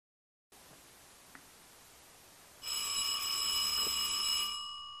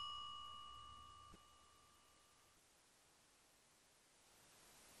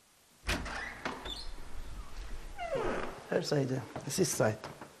Herr Saeideh, es ist Zeit.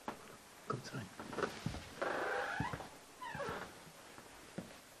 Kommt rein.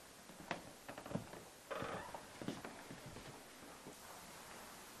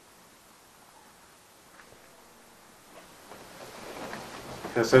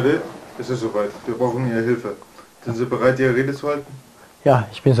 Herr Saeideh, es ist soweit. Wir brauchen Ihre Hilfe. Sind Sie bereit, Ihre Rede zu halten? Ja,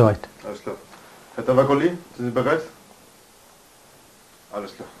 ich bin soweit. Alles klar. Herr Tavakoli, sind Sie bereit?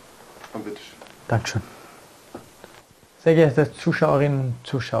 Alles klar. Dann bitteschön. Dankeschön. Sehr geehrte Zuschauerinnen und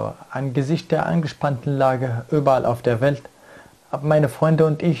Zuschauer, angesichts der angespannten Lage überall auf der Welt haben meine Freunde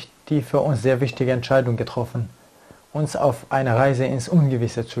und ich die für uns sehr wichtige Entscheidung getroffen, uns auf eine Reise ins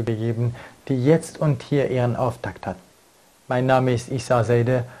Ungewisse zu begeben, die jetzt und hier ihren Auftakt hat. Mein Name ist Issa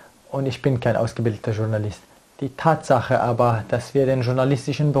Saeideh und ich bin kein ausgebildeter Journalist. Die Tatsache aber, dass wir den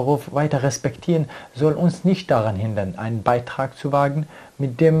journalistischen Beruf weiter respektieren, soll uns nicht daran hindern, einen Beitrag zu wagen,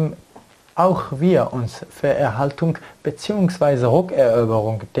 mit dem auch wir uns für Erhaltung bzw.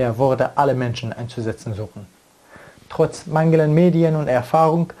 Rückeroberung der Würde aller Menschen einzusetzen suchen. Trotz mangelnder Medien und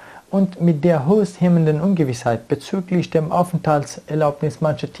Erfahrung und mit der höchst hemmenden Ungewissheit bezüglich dem Aufenthaltserlaubnis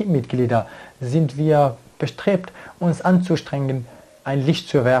mancher Teammitglieder sind wir bestrebt, uns anzustrengen, ein Licht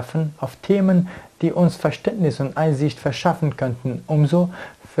zu werfen auf Themen, die uns Verständnis und Einsicht verschaffen könnten, um so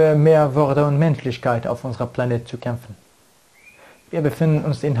für mehr Würde und Menschlichkeit auf unserem Planet zu kämpfen. Wir befinden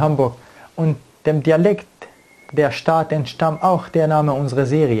uns in Hamburg und dem Dialekt der Stadt entstammt auch der Name unserer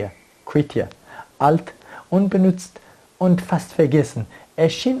Serie, quiddje. Alt, unbenutzt und fast vergessen.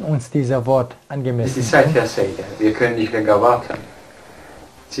 Erschien uns dieser Wort angemessen? Es ist die Zeit, Herr Saeideh. Wir können nicht länger warten.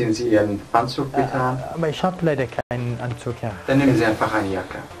 Ziehen Sie Ihren Anzug bitte an. Aber ich habe leider keinen Anzug, ja. Dann nehmen Sie einfach eine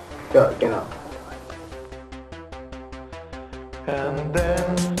Jacke. Ja, genau. And then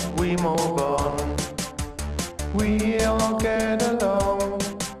we move on. We all get along.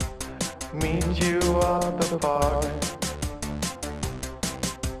 Meet you at the park.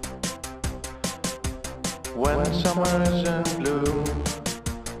 When summer is in bloom,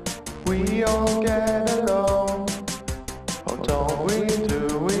 we all get along. Oh, don't we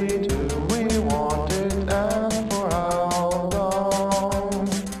do, we want it, and for how long?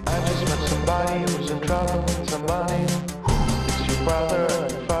 I just met somebody who's in trouble, somebody. It's your brother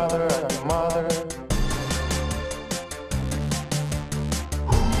and your father and your mother.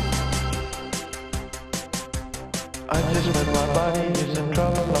 I just met my buddy, he's in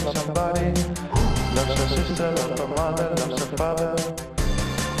trouble, loves somebody. Loves her sister, loves her mother, loves her father.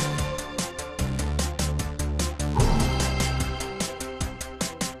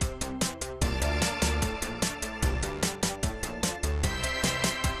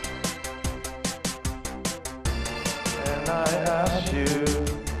 And I ask you,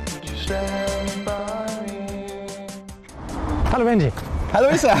 would you stand by me? Hallo Benji. Hallo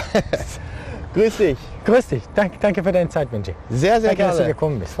Issa. Grüß dich. Grüß dich. Danke für deine Zeit, Benji. Sehr, sehr Danke, gerne. dass du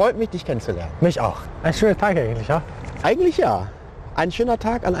gekommen bist. Freut mich, dich kennenzulernen. Mich auch. Ein schöner Tag eigentlich, ja? Eigentlich ja. Ein schöner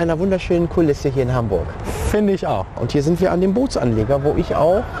Tag an einer wunderschönen Kulisse hier in Hamburg. Finde ich auch. Und hier sind wir an dem Bootsanleger, wo ich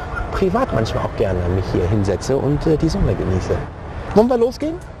auch privat manchmal auch gerne mich hier hinsetze und die Sonne genieße. Wollen wir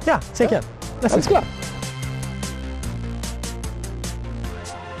losgehen? Ja, sehr gern. Lass Alles uns klar.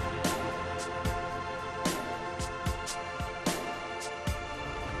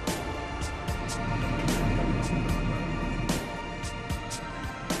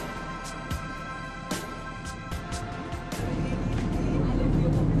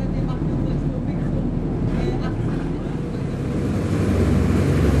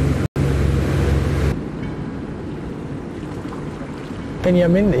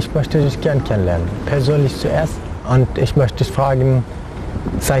 Benjamin, ich möchte dich gern kennenlernen. Persönlich zuerst. Und ich möchte dich fragen,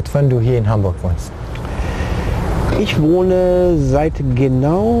 seit wann du hier in Hamburg wohnst? Ich wohne seit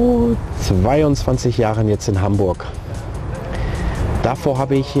genau 22 Jahren jetzt in Hamburg. Davor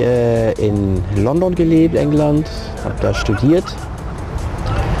habe ich in London gelebt, England, habe da studiert.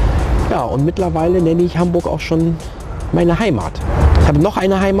 Ja, und mittlerweile nenne ich Hamburg auch schon meine Heimat. Ich habe noch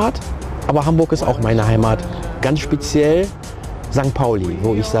eine Heimat, aber Hamburg ist auch meine Heimat. Ganz speziell St. Pauli,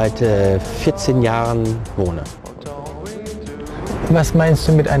 wo ich seit 14 Jahren wohne. Was meinst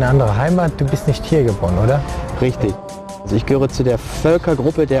du mit einer anderen Heimat? Du bist nicht hier geboren, oder? Richtig. Also ich gehöre zu der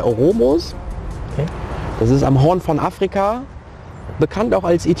Völkergruppe der Oromos. Okay. Das ist am Horn von Afrika, bekannt auch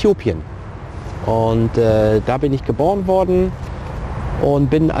als Äthiopien. Und da bin ich geboren worden und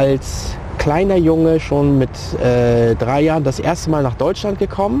bin als kleiner Junge schon mit 3 Jahren das erste Mal nach Deutschland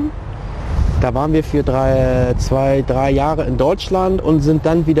gekommen. Da waren wir für 3 Jahre in Deutschland und sind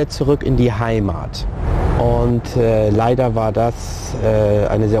dann wieder zurück in die Heimat. Und leider war das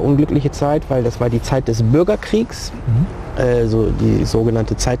eine sehr unglückliche Zeit, weil das war die Zeit des Bürgerkriegs, so die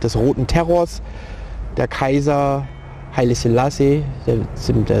sogenannte Zeit des Roten Terrors. Der Kaiser Haile Selassie,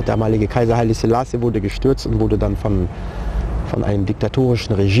 der damalige Kaiser Haile Selassie, wurde gestürzt und wurde dann von einem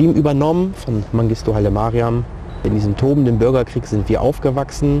diktatorischen Regime übernommen, von Mengistu Haile Mariam. In diesem tobenden Bürgerkrieg sind wir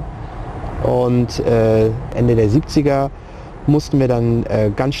aufgewachsen und Ende der 70er mussten wir dann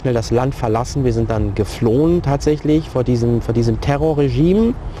ganz schnell das Land verlassen. Wir sind dann geflohen tatsächlich vor diesem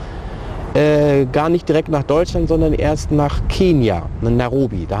Terrorregime. Gar nicht direkt nach Deutschland, sondern erst nach Kenia, nach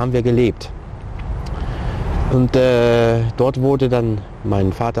Nairobi. Da haben wir gelebt. Und dort wurde dann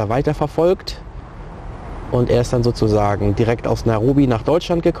mein Vater weiterverfolgt. Und er ist dann sozusagen direkt aus Nairobi nach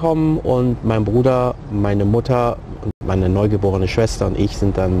Deutschland gekommen. Und mein Bruder, meine Mutter, meine neugeborene Schwester und ich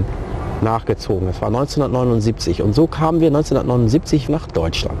sind dann nachgezogen. Das war 1979. Und so kamen wir 1979 nach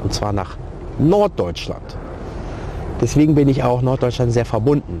Deutschland. Und zwar nach Norddeutschland. Deswegen bin ich auch Norddeutschland sehr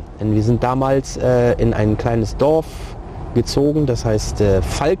verbunden. Denn wir sind damals in ein kleines Dorf gezogen, das heißt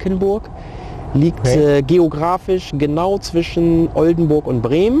Falkenburg. Liegt geografisch genau zwischen Oldenburg und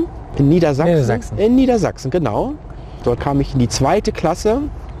Bremen in Niedersachsen. In Niedersachsen, genau. Dort kam ich in die 2. Klasse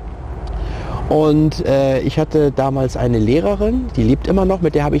und ich hatte damals eine Lehrerin, die lebt immer noch,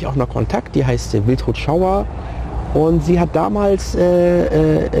 mit der habe ich auch noch Kontakt, die heißt Wiltrud Schauer und sie hat damals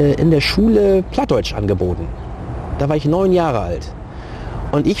in der Schule Plattdeutsch angeboten. Da war ich 9 Jahre alt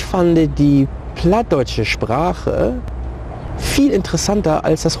und ich fand die plattdeutsche Sprache viel interessanter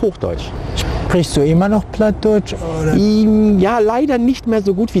als das Hochdeutsch. Sprichst du immer noch Plattdeutsch? Oder? Ja, leider nicht mehr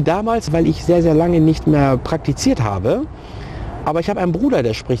so gut wie damals, weil ich sehr, sehr lange nicht mehr praktiziert habe. Aber ich habe einen Bruder,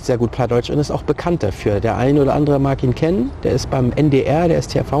 der spricht sehr gut Plattdeutsch und ist auch bekannt dafür. Der eine oder andere mag ihn kennen. Der ist beim NDR, der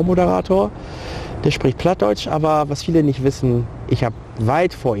ist TV-Moderator. Der spricht Plattdeutsch, aber was viele nicht wissen, ich habe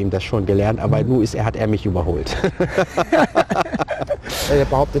weit vor ihm das schon gelernt, aber hat er mich überholt. Er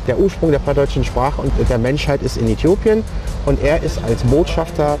behauptet, der Ursprung der plattdeutschen Sprache und der Menschheit ist in Äthiopien und er ist als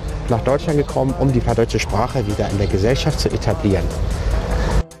Botschafter nach Deutschland gekommen, um die plattdeutsche Sprache wieder in der Gesellschaft zu etablieren.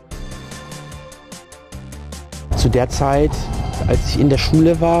 Zu der Zeit, als ich in der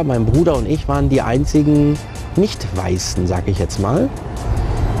Schule war, mein Bruder und ich waren die einzigen Nicht-Weißen, sage ich jetzt mal.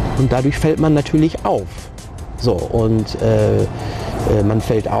 Und dadurch fällt man natürlich auf. So, und man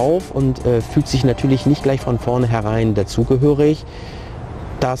fällt auf und fühlt sich natürlich nicht gleich von vornherein dazugehörig.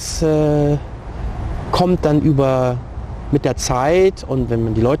 Das kommt dann mit der Zeit und wenn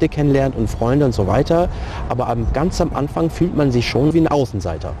man die Leute kennenlernt und Freunde und so weiter. Aber ganz am Anfang fühlt man sich schon wie ein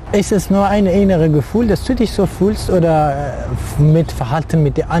Außenseiter. Ist es nur ein inneres Gefühl, dass du dich so fühlst oder mit Verhalten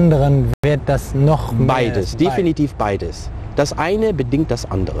mit den anderen wird das noch mehr? Beides, definitiv beides. Das eine bedingt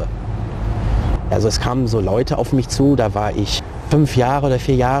das andere. Also es kamen so Leute auf mich zu, da war ich 5 Jahre oder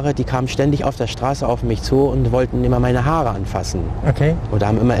 4 Jahre, die kamen ständig auf der Straße auf mich zu und wollten immer meine Haare anfassen. Okay. Oder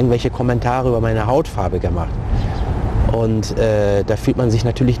haben immer irgendwelche Kommentare über meine Hautfarbe gemacht. Und da fühlt man sich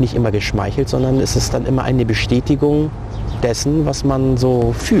natürlich nicht immer geschmeichelt, sondern es ist dann immer eine Bestätigung dessen, was man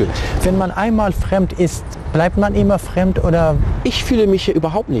so fühlt. Wenn man einmal fremd ist, bleibt man immer fremd oder? Ich fühle mich hier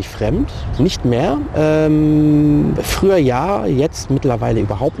überhaupt nicht fremd, nicht mehr. Früher ja, jetzt mittlerweile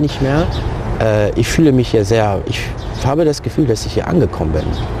überhaupt nicht mehr. Ich fühle mich hier ich habe das Gefühl, dass ich hier angekommen bin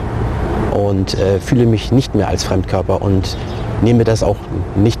und fühle mich nicht mehr als Fremdkörper und nehme das auch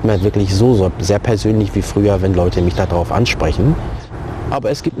nicht mehr wirklich so sehr persönlich wie früher, wenn Leute mich darauf ansprechen.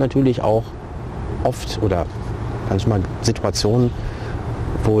 Aber es gibt natürlich auch oft oder manchmal Situationen,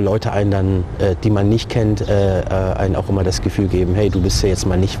 wo Leute einen dann, die man nicht kennt, einen auch immer das Gefühl geben, hey, du bist hier jetzt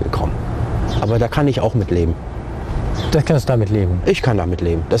mal nicht willkommen. Aber da kann ich auch mit leben. Das kannst du damit leben? Ich kann damit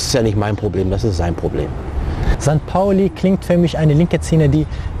leben. Das ist ja nicht mein Problem, das ist sein Problem. St. Pauli klingt für mich eine linke Szene, die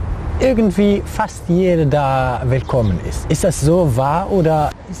irgendwie fast jeder da willkommen ist. Ist das so wahr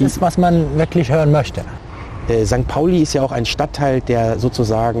oder ist das, was man wirklich hören möchte? St. Pauli ist ja auch ein Stadtteil, der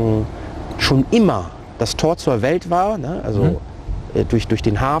sozusagen schon immer das Tor zur Welt war, ne? Also durch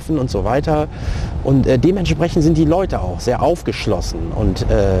den Hafen und so weiter. Und dementsprechend sind die Leute auch sehr aufgeschlossen und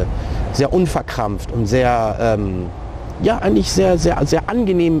sehr unverkrampft und sehr, eigentlich sehr, sehr, sehr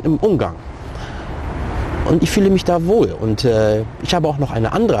angenehm im Umgang. Und ich fühle mich da wohl. Und ich habe auch noch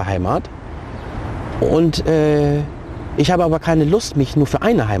eine andere Heimat. Und ich habe aber keine Lust, mich nur für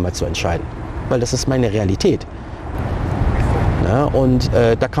eine Heimat zu entscheiden, weil das ist meine Realität. Ja, und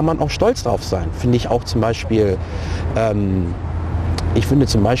da kann man auch stolz drauf sein. Finde ich auch zum Beispiel, ich finde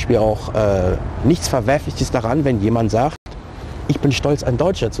zum Beispiel auch nichts Verwerfliches daran, wenn jemand sagt, ich bin stolz, ein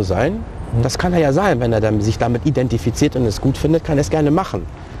Deutscher zu sein. Das kann er ja sein, wenn er sich damit identifiziert und es gut findet, kann er es gerne machen.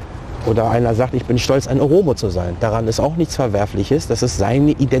 Oder einer sagt, ich bin stolz, ein Oromo zu sein. Daran ist auch nichts Verwerfliches. Das ist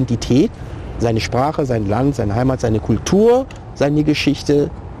seine Identität, seine Sprache, sein Land, seine Heimat, seine Kultur, seine Geschichte.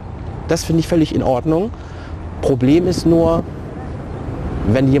 Das finde ich völlig in Ordnung. Problem ist nur,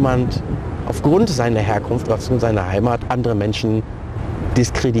 wenn jemand aufgrund seiner Herkunft, aufgrund seiner Heimat andere Menschen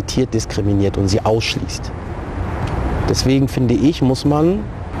diskreditiert, diskriminiert und sie ausschließt. Deswegen finde ich, muss man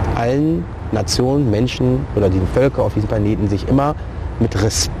allen Nationen, Menschen oder den Völkern auf diesem Planeten sich immer mit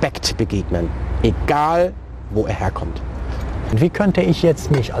Respekt begegnen, egal wo er herkommt. Wie könnte ich jetzt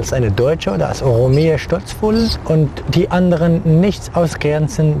mich als eine Deutsche oder als Europäer stolz fühlen und die anderen nicht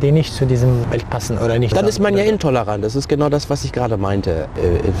ausgrenzen, die nicht zu diesem Welt passen oder nicht? Dann ist man ja intolerant. Das ist genau das, was ich gerade meinte.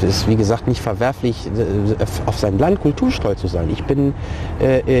 Es ist, wie gesagt, nicht verwerflich, auf sein Land kulturstolz zu sein. Ich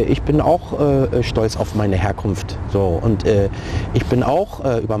bin auch stolz auf meine Herkunft. So. Und ich bin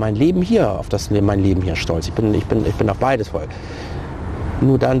auch über mein Leben hier, auf mein Leben hier stolz. Ich bin auf beides voll.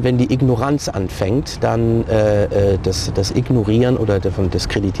 Nur dann, wenn die Ignoranz anfängt, dann das Ignorieren oder das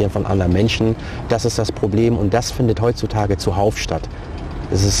Diskreditieren von anderen Menschen, das ist das Problem und das findet heutzutage zuhauf statt.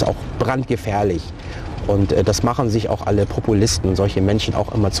 Es ist auch brandgefährlich und das machen sich auch alle Populisten und solche Menschen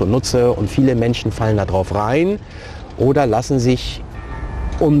auch immer zunutze und viele Menschen fallen da drauf rein oder lassen sich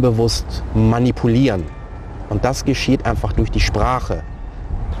unbewusst manipulieren und das geschieht einfach durch die Sprache,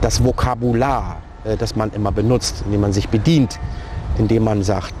 das Vokabular, das man immer benutzt, indem man sich bedient, indem man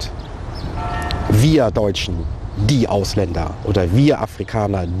sagt, wir Deutschen, die Ausländer oder wir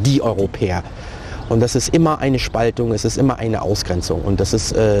Afrikaner, die Europäer. Und das ist immer eine Spaltung, es ist immer eine Ausgrenzung. Und das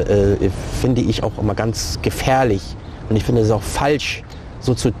ist, finde ich, auch immer ganz gefährlich. Und ich finde es auch falsch,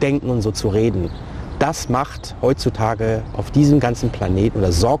 so zu denken und so zu reden. Das macht heutzutage auf diesem ganzen Planeten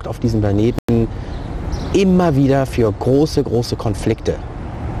oder sorgt auf diesem Planeten immer wieder für große, große Konflikte.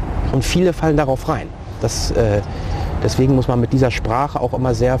 Und viele fallen darauf rein. Deswegen muss man mit dieser Sprache auch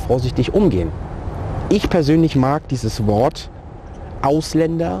immer sehr vorsichtig umgehen. Ich persönlich mag dieses Wort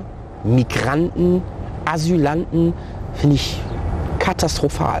Ausländer, Migranten, Asylanten, finde ich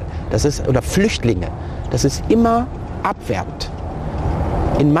katastrophal. Oder Flüchtlinge. Das ist immer abwertend.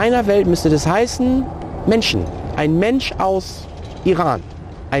 In meiner Welt müsste das heißen Menschen. Ein Mensch aus Iran,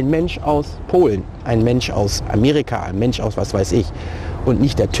 ein Mensch aus Polen, ein Mensch aus Amerika, ein Mensch aus was weiß ich. Und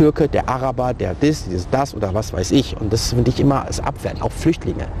nicht der Türke, der Araber, der das oder was weiß ich. Und das finde ich immer als abwertend. Auch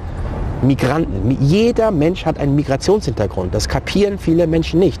Flüchtlinge, Migranten. Jeder Mensch hat einen Migrationshintergrund. Das kapieren viele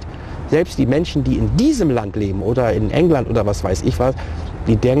Menschen nicht. Selbst die Menschen, die in diesem Land leben oder in England oder was weiß ich was,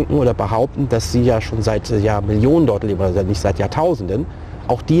 die denken oder behaupten, dass sie ja schon seit Millionen dort leben, oder nicht seit Jahrtausenden.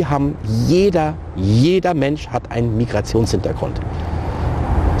 Auch die haben, jeder Mensch hat einen Migrationshintergrund.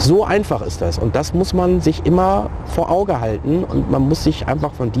 So einfach ist das und das muss man sich immer vor Auge halten und man muss sich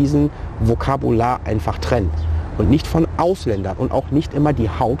einfach von diesem Vokabular einfach trennen und nicht von Ausländern und auch nicht immer die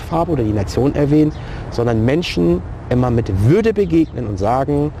Hautfarbe oder die Nation erwähnen, sondern Menschen immer mit Würde begegnen und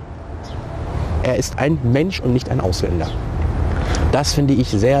sagen, er ist ein Mensch und nicht ein Ausländer. Das finde ich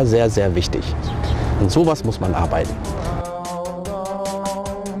sehr, sehr, sehr wichtig. Und sowas muss man arbeiten.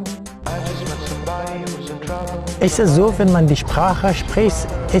 Ist es so, wenn man die Sprache spricht,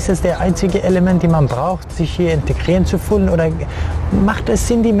 ist es der einzige Element, den man braucht, sich hier integrieren zu fühlen? Oder macht es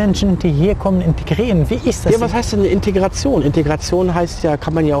Sinn, die Menschen, die hier kommen, integrieren? Wie ist das? Ja, was heißt denn Integration? Integration heißt ja,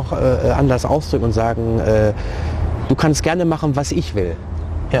 kann man ja auch anders ausdrücken und sagen, du kannst gerne machen, was ich will.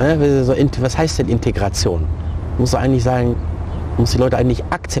 Ja. Was heißt denn Integration? Muss eigentlich sagen, muss die Leute eigentlich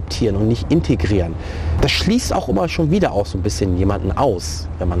akzeptieren und nicht integrieren. Das schließt auch immer schon wieder auch so ein bisschen jemanden aus,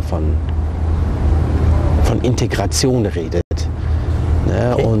 wenn man von Integration redet.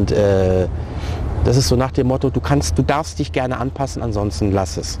 Ne? Okay. Und das ist so nach dem Motto, du darfst dich gerne anpassen, ansonsten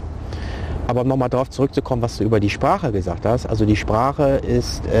lass es. Aber nochmal darauf zurückzukommen, was du über die Sprache gesagt hast. Also die Sprache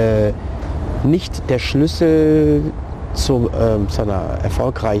ist nicht der Schlüssel zu einer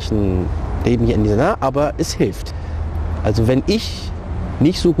erfolgreichen Leben hier in dieser Nähe, aber es hilft. Also wenn ich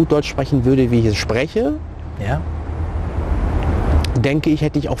nicht so gut Deutsch sprechen würde, wie ich es spreche, ja, denke ich,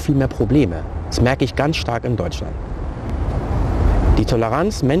 hätte ich auch viel mehr Probleme. Das merke ich ganz stark in Deutschland. Die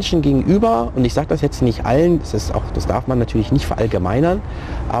Toleranz Menschen gegenüber, und ich sage das jetzt nicht allen, das darf man natürlich nicht verallgemeinern,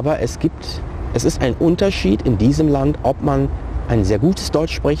 aber es ist ein Unterschied in diesem Land, ob man ein sehr gutes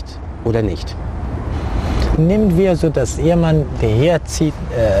Deutsch spricht oder nicht. Nehmen wir so, dass jemand, der herzieht,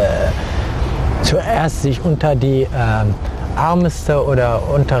 zuerst sich unter die ärmste oder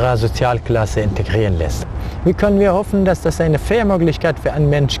untere Sozialklasse integrieren lässt. Wie können wir hoffen, dass das eine faire Möglichkeit für einen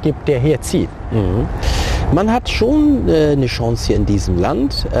Mensch gibt, der hier zieht? Mhm. Man hat schon eine Chance hier in diesem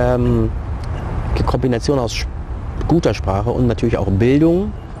Land. Die Kombination aus guter Sprache und natürlich auch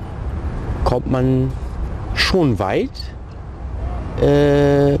Bildung kommt man schon weit.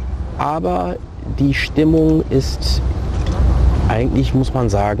 Aber die Stimmung ist eigentlich, muss man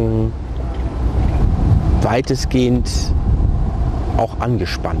sagen, weitestgehend auch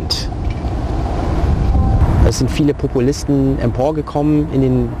angespannt. Es sind viele Populisten emporgekommen in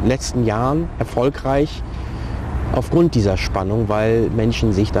den letzten Jahren, erfolgreich, aufgrund dieser Spannung, weil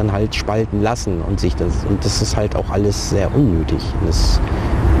Menschen sich dann halt spalten lassen und das ist halt auch alles sehr unnötig. Es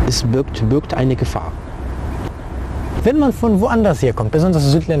birgt eine Gefahr. Wenn man von woanders her kommt, besonders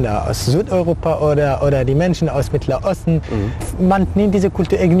Südländer aus Südeuropa oder die Menschen aus Mittlerer Osten, man nennt diese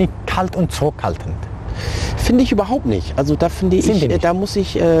Kultur irgendwie kalt und zurückhaltend. Finde ich überhaupt nicht. Also da finde ich, da muss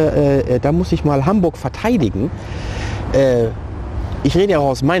ich mal Hamburg verteidigen. Ich rede ja auch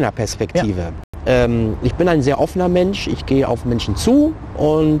aus meiner Perspektive. Ja. Ich bin ein sehr offener Mensch. Ich gehe auf Menschen zu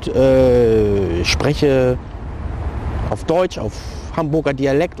und spreche auf Deutsch, auf Hamburger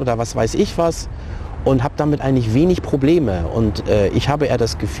Dialekt oder was weiß ich was und habe damit eigentlich wenig Probleme. Und ich habe eher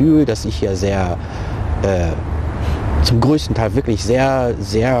das Gefühl, dass ich hier sehr zum größten Teil wirklich sehr,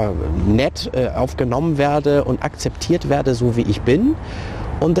 sehr nett aufgenommen werde und akzeptiert werde, so wie ich bin.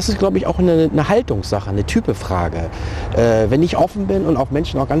 Und das ist, glaube ich, auch eine Haltungssache, eine Typefrage. Wenn ich offen bin und auf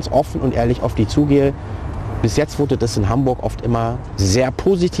Menschen auch ganz offen und ehrlich auf die zugehe, bis jetzt wurde das in Hamburg oft immer sehr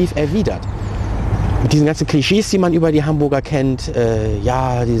positiv erwidert. Mit diesen ganzen Klischees, die man über die Hamburger kennt,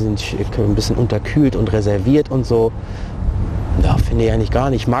 ja, die sind ein bisschen unterkühlt und reserviert und so. Ja, finde ich eigentlich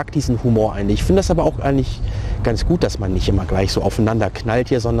gar nicht. Ich mag diesen Humor eigentlich. Ich finde das aber auch eigentlich ganz gut, dass man nicht immer gleich so aufeinander knallt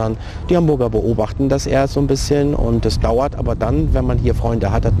hier, sondern die Hamburger beobachten das erst so ein bisschen und das dauert, aber dann, wenn man hier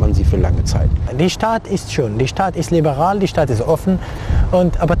Freunde hat, hat man sie für lange Zeit. Die Stadt ist schön, die Stadt ist liberal, die Stadt ist offen,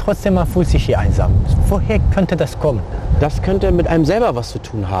 aber trotzdem man fühlt sich hier einsam. Woher könnte das kommen? Das könnte mit einem selber was zu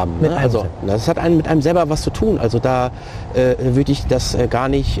tun haben. Ne? Also, das hat mit einem selber was zu tun. Also da würde ich das gar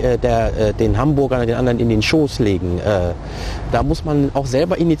nicht den Hamburgern, den anderen in den Schoß legen. Da muss man auch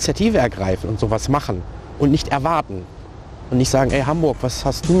selber Initiative ergreifen und sowas machen und nicht erwarten. Und nicht sagen, ey Hamburg, was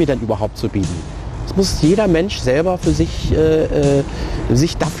hast du mir denn überhaupt zu bieten? Das muss jeder Mensch selber für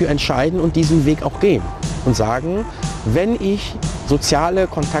sich dafür entscheiden und diesen Weg auch gehen. Und sagen, wenn ich soziale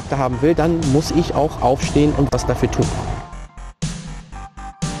Kontakte haben will, dann muss ich auch aufstehen und was dafür tun.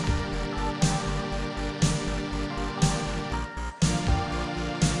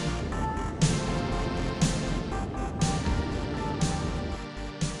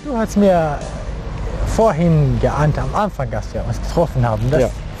 Du hast mir vorhin geahnt, am Anfang, als wir uns getroffen haben,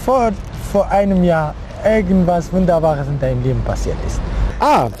 dass vor einem Jahr irgendwas Wunderbares in deinem Leben passiert ist.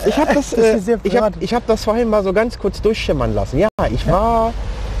 Ah, ich habe das vorhin mal so ganz kurz durchschimmern lassen. Ja,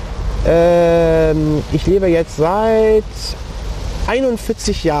 ich lebe jetzt seit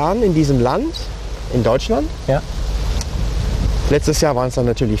 41 Jahren in diesem Land, in Deutschland. Ja. Letztes Jahr waren es dann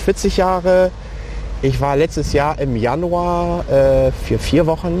natürlich 40 Jahre. Ich war letztes Jahr im Januar für 4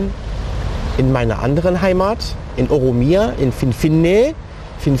 Wochen in meiner anderen Heimat, in Oromia, in Finfinne.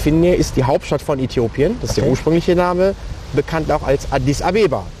 Finfinne ist die Hauptstadt von Äthiopien, das ist der ursprüngliche Name, bekannt auch als Addis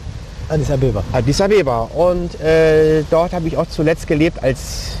Abeba. Addis Abeba. Addis Abeba. Und dort habe ich auch zuletzt gelebt,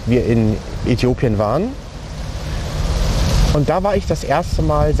 als wir in Äthiopien waren. Und da war ich das erste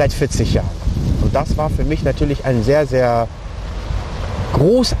Mal seit 40 Jahren. Und das war für mich natürlich ein sehr, sehr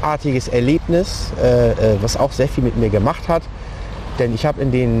großartiges Erlebnis, was auch sehr viel mit mir gemacht hat. Denn ich habe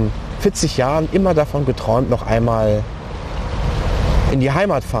in den 40 Jahren immer davon geträumt, noch einmal in die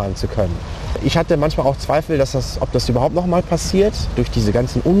Heimat fahren zu können. Ich hatte manchmal auch Zweifel, ob das überhaupt noch mal passiert, durch diese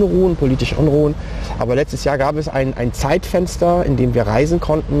ganzen Unruhen, politische Unruhen. Aber letztes Jahr gab es ein Zeitfenster, in dem wir reisen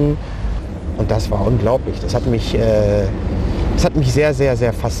konnten. Und das war unglaublich. Das hat mich sehr, sehr,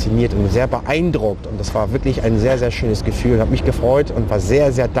 sehr fasziniert und sehr beeindruckt. Und das war wirklich ein sehr, sehr schönes Gefühl. Ich habe mich gefreut und war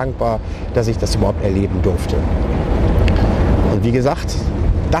sehr, sehr dankbar, dass ich das überhaupt erleben durfte. Und wie gesagt,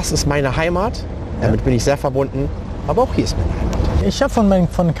 das ist meine Heimat. Damit bin ich sehr verbunden. Aber auch hier ist meine Heimat. Ich habe von meinem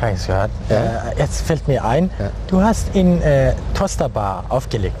Freundeskreis gehört, jetzt fällt mir ein, du hast in Toasterbar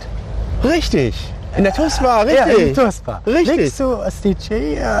aufgelegt. Richtig, in der Toastbar, richtig. Ja, in der Toastbar. Richtig. Legst du als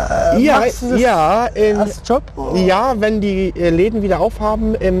DJ, als Job? Ja, wenn die Läden wieder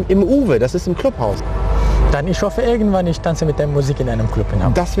aufhaben im Uwe, das ist im Clubhaus. Dann ich hoffe irgendwann, ich tanze mit der Musik in einem Club in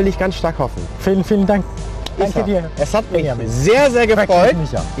Hamburg. Das will ich ganz stark hoffen. Vielen, vielen Dank. Danke dir. Es hat mich sehr, sehr gefreut.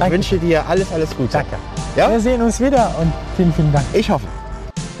 Ich wünsche dir alles Gute. Danke. Ja? Wir sehen uns wieder und vielen, vielen Dank. Ich hoffe.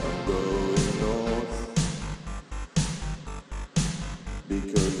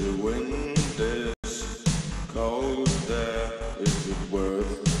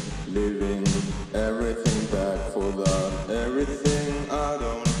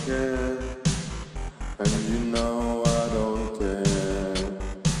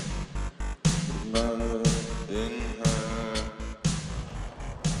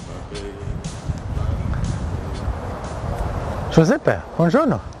 Giuseppe,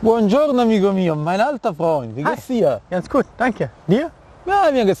 buongiorno. Buongiorno amico mio, mein alter Freund, wie geht's dir? Ganz gut, danke. Dir?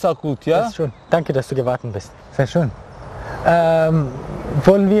 Ja, mir geht's auch gut, ja. Das ist schön. Danke, dass du gewartet bist. Sehr schön.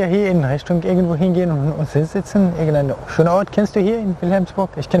 Wollen wir hier in Richtung irgendwo hingehen und uns hinsetzen? Irgendeinen schönen Ort kennst du hier in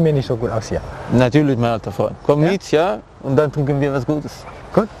Wilhelmsburg? Ich kenne mich nicht so gut aus hier. Natürlich, mein alter Freund. Komm Ja? mit, ja, und dann trinken wir was Gutes.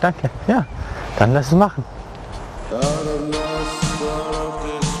 Gut, danke. Ja, dann lass es machen. Ja.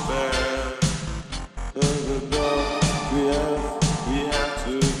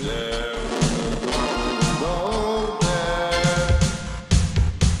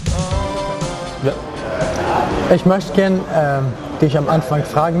 Ich möchte gerne dich am Anfang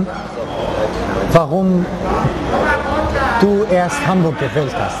fragen, warum du erst Hamburg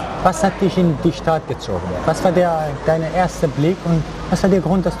gewählt hast. Was hat dich in die Stadt gezogen? Was war dein erster Blick und was war der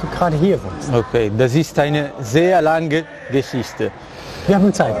Grund, dass du gerade hier wohnst? Okay, das ist eine sehr lange Geschichte. Wir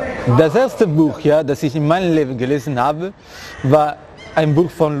haben Zeit. Das erste Buch, ja, das ich in meinem Leben gelesen habe, war ein Buch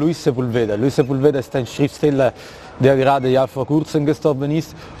von Luis Sepulveda. Luis Sepulveda ist ein Schriftsteller, der gerade ja vor kurzem gestorben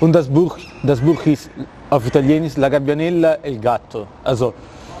ist. Und das Buch hieß auf Italienisch La Gabbianella e il Gatto, also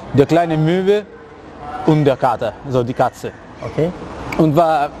der kleine Möwe und der Kater, also die Katze. Okay. Und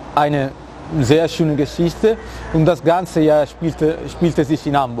war eine sehr schöne Geschichte und das ganze Jahr spielte sich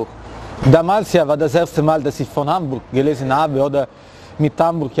in Hamburg. Damals ja war das erste Mal, dass ich von Hamburg gelesen habe oder mit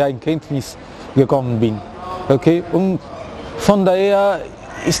Hamburg ja in Kenntnis gekommen bin. Okay? Und von daher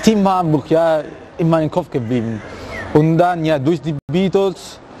ist Team Hamburg ja in meinem Kopf geblieben. Und dann ja durch die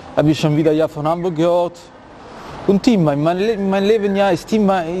Beatles habe ich schon wieder ja von Hamburg gehört. Und Team, in meinem Leben ja ist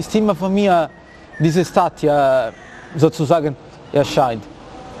immer von mir diese Stadt ja sozusagen erscheint.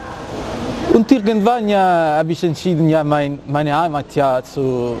 Und irgendwann ja habe ich entschieden, ja meine Heimat ja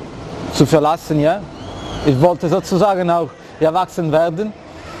zu verlassen, ja. Ich wollte sozusagen auch erwachsen werden.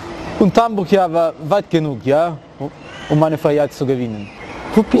 Und Hamburg ja war weit genug, ja, um meine Freiheit zu gewinnen.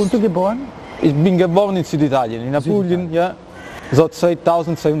 Wo bist du geboren? Ich bin geboren in Süditalien, in Apulien, ja, so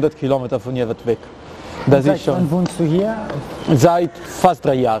 2200 Kilometer von hier weg. Das Seit ist schon wann wohnst du hier? seit fast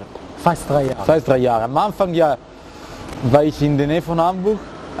 3 Jahren. Fast 3 Jahre. Fast 3 Jahre. Am Anfang ja war ich in der Nähe von Hamburg,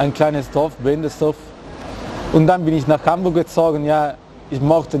 ein kleines Dorf, Bendesdorf. Und dann bin ich nach Hamburg gezogen, ja, ich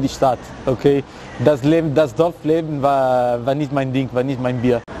mochte die Stadt, okay. Das Dorfleben war nicht mein Ding, war nicht mein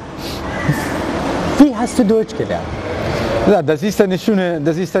Bier. Wie hast du Deutsch gelernt? Ja, das ist eine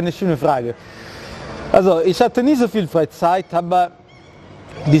schöne Frage. Also ich hatte nicht so viel Freizeit, aber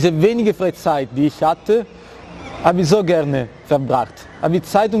diese wenige Freizeit, die ich hatte, habe ich so gerne verbracht. Habe ich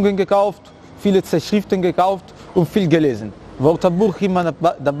Zeitungen gekauft, viele Zeitschriften gekauft und viel gelesen. Wörterbuch immer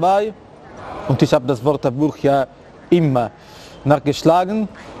dabei und ich habe das Wörterbuch ja immer nachgeschlagen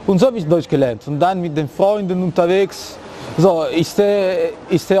und so habe ich Deutsch gelernt. Und dann mit den Freunden unterwegs, so ich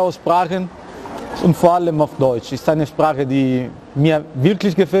stehe auf Sprachen und vor allem auf Deutsch. Ist eine Sprache, die mir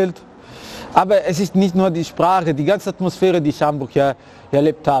wirklich gefällt. Aber es ist nicht nur die Sprache, die ganze Atmosphäre, die ich in Hamburg ja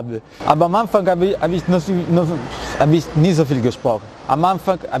erlebt habe. Aber am Anfang habe ich nicht so viel gesprochen. Am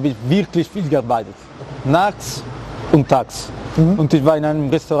Anfang habe ich wirklich viel gearbeitet. Nachts und tags. Und ich war in einem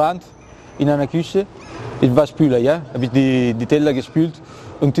Restaurant, in einer Küche. Ich war Spüler, ja. Habe ich die Teller gespült.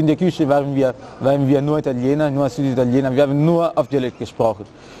 Und in der Küche waren wir nur Italiener, nur Süditaliener. Wir haben nur auf Dialekt gesprochen.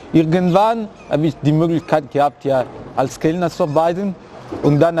 Irgendwann habe ich die Möglichkeit gehabt, ja, als Kellner zu arbeiten.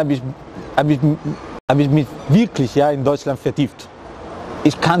 Und dann habe ich mich wirklich ja, in Deutschland vertieft.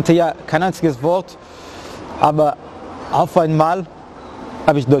 Ich kannte ja kein einziges Wort, aber auf einmal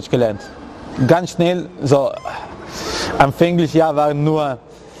habe ich Deutsch gelernt. Ganz schnell, so anfänglich ja, waren nur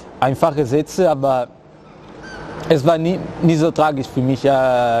einfache Sätze, aber es war nie so tragisch für mich,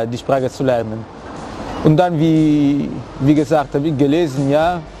 ja, die Sprache zu lernen. Und dann, wie gesagt, habe ich gelesen,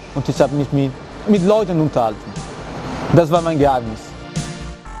 ja, und ich habe mich mit Leuten unterhalten. Das war mein Geheimnis.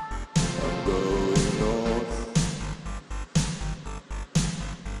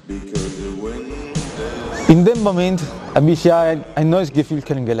 In dem Moment habe ich ja ein neues Gefühl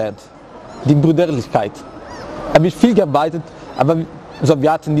kennengelernt, die Brüderlichkeit. Habe ich viel gearbeitet, aber so,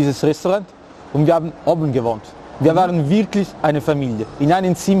 wir hatten dieses Restaurant und wir haben oben gewohnt. Wir waren wirklich eine Familie. In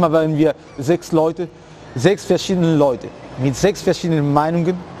einem Zimmer waren wir 6 Leute, 6 verschiedene Leute mit 6 verschiedenen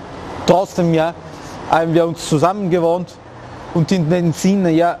Meinungen. Trotzdem ja, haben wir uns zusammen gewohnt und in den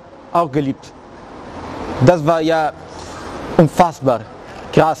Sinne ja auch geliebt. Das war ja unfassbar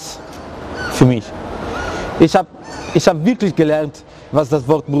krass für mich. Ich hab wirklich gelernt, was das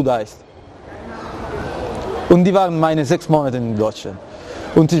Wort Bruder heißt. Und die waren meine 6 Monate in Deutschland.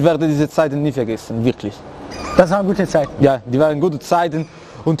 Und ich werde diese Zeiten nie vergessen, wirklich. Das waren gute Zeiten. Ja, die waren gute Zeiten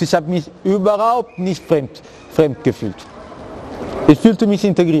und ich habe mich überhaupt nicht fremd gefühlt. Ich fühlte mich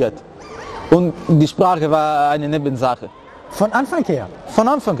integriert. Und die Sprache war eine Nebensache. Von Anfang her? Von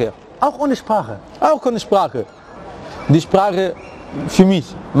Anfang her. Auch ohne Sprache? Auch ohne Sprache. Die Sprache für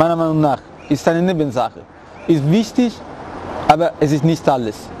mich, meiner Meinung nach, ist eine Nebensache. Ist wichtig, aber es ist nicht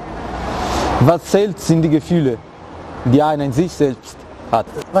alles. Was zählt, sind die Gefühle, die einer in sich selbst hat.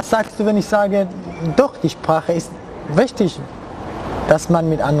 Was sagst du, wenn ich sage, doch, die Sprache ist wichtig, dass man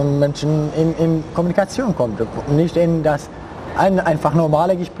mit anderen Menschen in Kommunikation kommt. Nicht in das ein einfach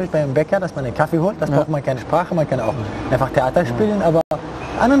normale Gespräch beim Bäcker, dass man einen Kaffee holt, das braucht man keine Sprache, man kann auch einfach Theater spielen, aber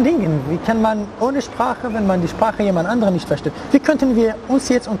anderen Dingen, wie kann man ohne Sprache, wenn man die Sprache jemand anderen nicht versteht, wie könnten wir uns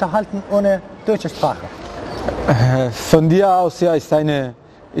jetzt unterhalten ohne deutsche Sprache? Von dir aus, ja, ist eine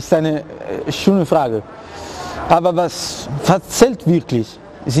schöne Frage. Aber was zählt wirklich,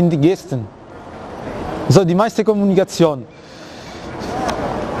 sind die Gästen. So, die meiste Kommunikation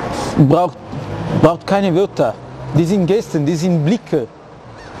braucht keine Wörter. Die sind Gästen, die sind Blicke.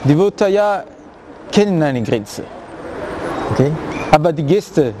 Die Wörter ja kennen eine Grenze. Okay. Aber die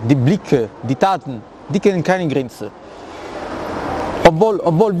Gäste, die Blicke, die Taten, die kennen keine Grenze.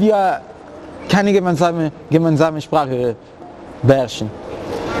 Obwohl wir keine gemeinsame Sprache beherrschen.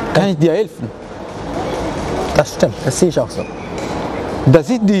 Kann ich dir helfen? Das stimmt, das sehe ich auch so. Das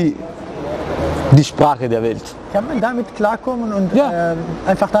ist die Sprache der Welt. Kann man damit klarkommen und Ja.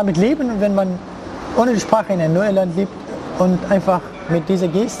 einfach damit leben, und wenn man ohne die Sprache in ein neues Land lebt und einfach mit dieser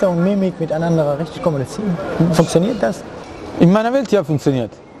Geste und Mimik miteinander richtig kommunizieren? Funktioniert das? In meiner Welt ja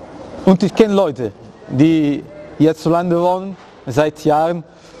funktioniert. Und ich kenne Leute, die hierzulande wohnen, seit Jahren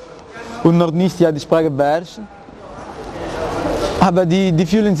und noch nicht die Sprache beherrschen. Aber die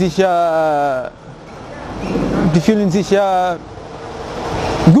fühlen sich ja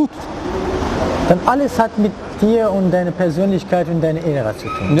gut. Dann alles hat mit dir und deiner Persönlichkeit und deiner Innere zu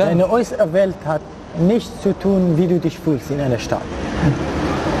tun. Ja. Deine äußere Welt hat nichts zu tun, wie du dich fühlst in einer Stadt.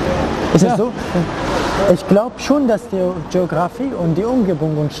 Ist Ja. es so? Ich glaube schon, dass die Geografie und die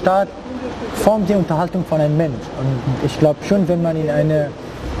Umgebung und Stadt formt die Unterhaltung von einem Mensch. Und ich glaube schon, wenn man in eine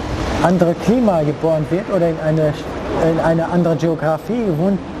andere Klima geboren wird oder in eine andere Geografie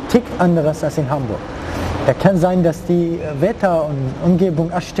wohnt, tickt anderes als in Hamburg. Da kann sein, dass die Wetter und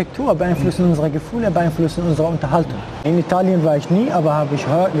Umgebung, Architektur beeinflussen unsere Gefühle, beeinflussen unsere Unterhaltung. In Italien war ich nie, aber habe ich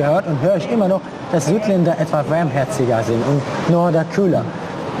gehört und höre ich immer noch, dass Südländer etwa warmherziger sind und Norder kühler.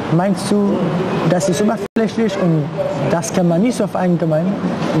 Meinst du, das ist oberflächlich und das kann man nicht so verallgemeinern?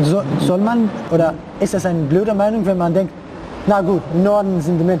 Soll man, oder ist das eine blöde Meinung, wenn man denkt, na gut, im Norden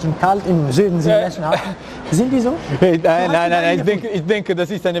sind die Menschen kalt, im Süden sind die Menschen heiß. Sind die so? Nein, ich denke, das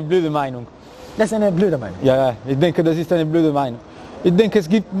ist eine blöde Meinung. Das ist eine blöde Meinung. Ja, ich denke, das ist eine blöde Meinung. Ich denke, es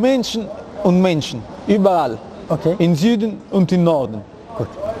gibt Menschen und Menschen, überall. Okay. Im Süden und im Norden. Gut.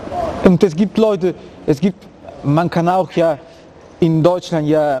 Und es gibt Leute, man kann auch ja in Deutschland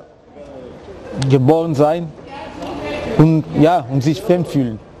ja geboren sein und sich fremd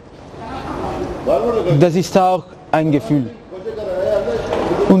fühlen. Das ist auch ein Gefühl.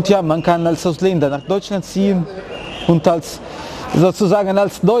 Und ja, man kann als Ausländer nach Deutschland ziehen und sozusagen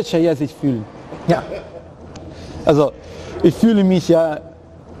als Deutscher sich fühlen. Ja. Also ich fühle mich ja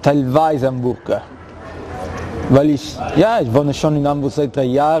teilweise Hamburger, weil ich wohne schon in Hamburg seit 3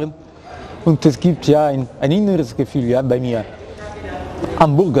 Jahren und es gibt ja ein inneres Gefühl bei mir,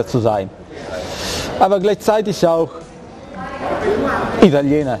 Hamburger zu sein. Aber gleichzeitig auch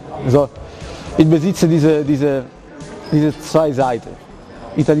Italiener. Also ich besitze diese 2 Seiten,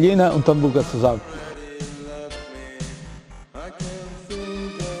 Italiener und Hamburger zusammen.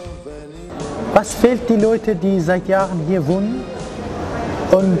 Was fehlt die Leute, die seit Jahren hier wohnen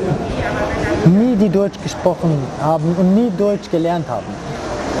und nie die Deutsch gesprochen haben und nie Deutsch gelernt haben?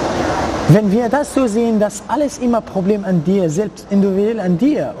 Wenn wir das so sehen, dass alles immer Problem an dir selbst, individuell an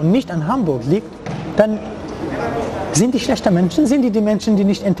dir und nicht an Hamburg liegt, dann sind die schlechte Menschen, sind die Menschen, die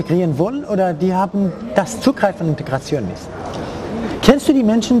nicht integrieren wollen oder die haben das Zugreifen von Integration nicht. Kennst du die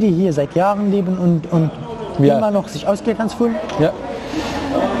Menschen, die hier seit Jahren leben und Ja. immer noch sich ausgegrenzt fühlen? Ja.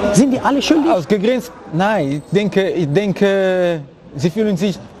 Sind die alle schuldig? Ausgegrenzt? Nein, ich denke, sie fühlen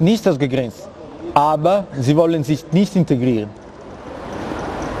sich nicht ausgegrenzt, aber sie wollen sich nicht integrieren.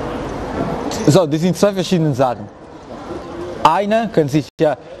 So, das sind 2 verschiedene Sachen. Einer kann sich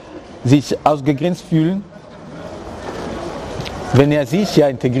ausgegrenzt fühlen, wenn er sich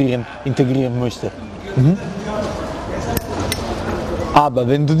integrieren möchte. Aber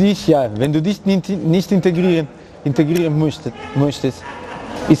wenn du dich nicht integrieren möchtest,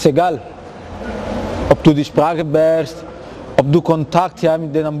 ist egal, ob du die Sprache beherrschst, ob du Kontakt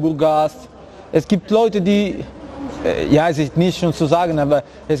mit den Hamburger hast. Es gibt Leute, die, es ist nicht schon zu sagen, aber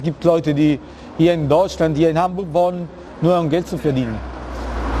es gibt Leute, die hier in Deutschland, hier in Hamburg wohnen, nur um Geld zu verdienen.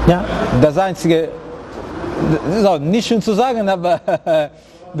 Ja. Das Einzige, das ist auch nicht schön zu sagen, aber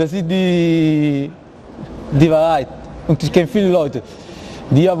das ist die Wahrheit. und ich kenne viele Leute,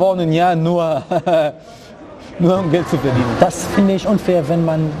 die wohnen ja nur, nur um Geld zu verdienen. Das finde ich unfair, wenn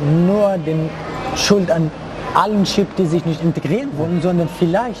man nur den Schuld an allen schiebt, die sich nicht integrieren wollen, sondern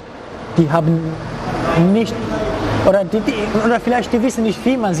vielleicht die haben nicht, oder vielleicht die wissen nicht,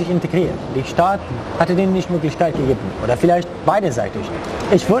 wie man sich integriert. Die Staat hatte denen nicht Möglichkeit gegeben oder vielleicht beiderseitig.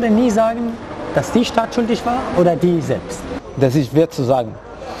 Ich würde nie sagen, dass die Staat schuldig war oder die selbst. Das ist schwer zu sagen.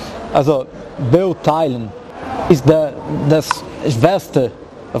 Also beurteilen ist das Schwerste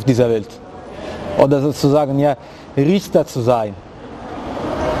auf dieser Welt. Oder sozusagen ja, Richter zu sein.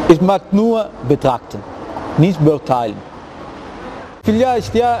 Ich mag nur betrachten, nicht beurteilen.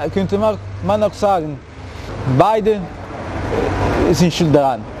 Vielleicht ja, könnte man auch sagen, beide sind schuld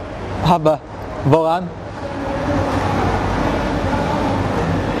daran. Aber woran?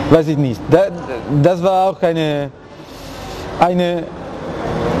 Weiß ich nicht. Das war auch eine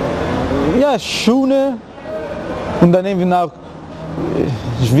ja, schöne und daneben auch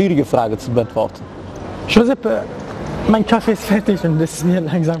schwierige Frage zu beantworten. Giuseppe, mein Kaffee ist fertig und es ist mir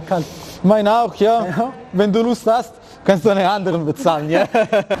langsam kalt. Mein auch, ja. Wenn du Lust hast, kannst du einen anderen bezahlen, ja.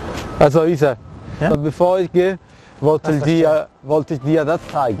 Also Issa, ja? Bevor ich gehe, wollte ich dir das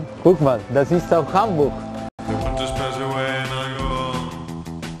zeigen. Guck mal, das ist auch Hamburg.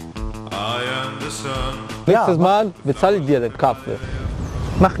 Nächstes Mal bezahle ich dir den Kaffee.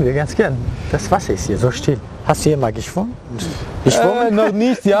 Machen wir ganz gern. Das Wasser ist hier so still. Hast du hier mal geschwommen? Noch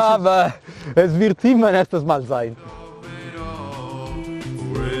nicht, ja, aber es wird immer ein erstes Mal sein.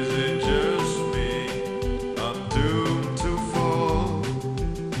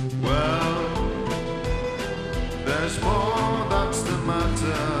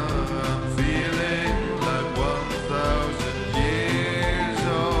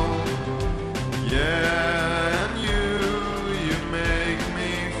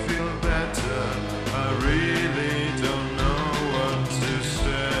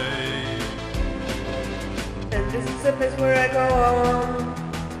 This is the place where I go home.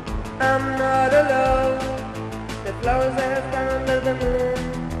 I'm not alone. The flowers that have gone under the moon,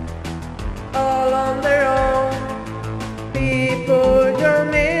 all on their own. People, you're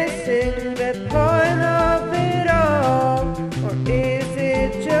missing the point of it all. Or is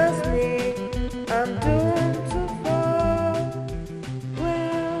it just me? I'm doomed to fall.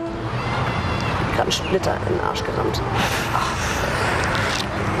 Well. Gerade einen Splitter in den Arsch gerammt.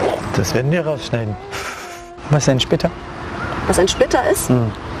 Das werden wir rausschneiden. Was ist ein Splitter? Was ein Splitter ist?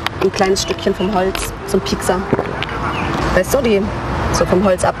 Ein kleines Stückchen vom Holz, so ein Piekser. Weißt du, die so vom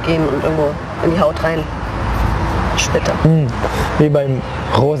Holz abgehen und irgendwo in die Haut rein. Splitter. Wie beim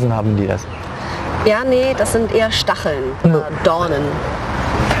Rosen haben die das. Ja, nee, das sind eher Stacheln oder Dornen.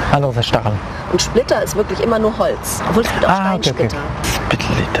 Andere Stacheln. Und Splitter ist wirklich immer nur Holz. Obwohl es gibt auch Steinsplitter.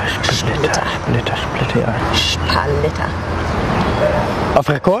 Splitter, ja. Spalitter. Auf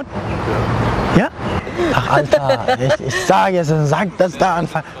Rekord? Ja? Ach Alter, ich sage es, sag das da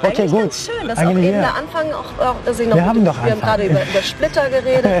Anfang. Okay, Eigentlich gut. ganz schön, dass auch eben der Anfang auch dass ich noch wir haben gerade über Splitter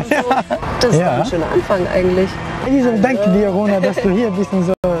geredet und so. Das ist doch ein schöner Anfang eigentlich. Also, danke dir, Runa, dass du hier bist und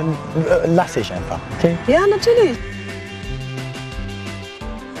so. Lass ich einfach, okay? Ja, natürlich.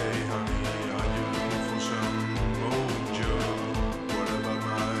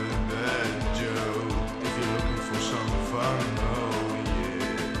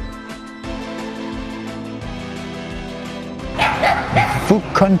 Wo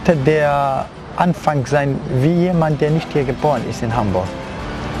könnte der Anfang sein, wie jemand, der nicht hier geboren ist in Hamburg,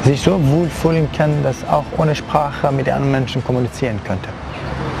 sich so wohlfühlen kann, dass auch ohne Sprache mit anderen Menschen kommunizieren könnte?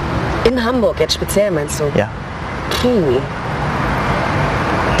 In Hamburg jetzt speziell, meinst du? Ja. Puh.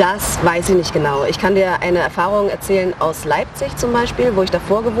 Das weiß ich nicht genau. Ich kann dir eine Erfahrung erzählen aus Leipzig zum Beispiel, wo ich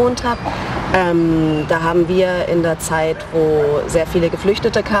davor gewohnt habe. Da haben wir in der Zeit, wo sehr viele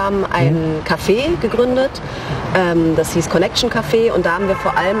Geflüchtete kamen, ein Café gegründet. Das hieß Connection Café und da haben wir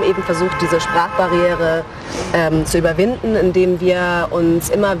vor allem eben versucht, diese Sprachbarriere zu überwinden, indem wir uns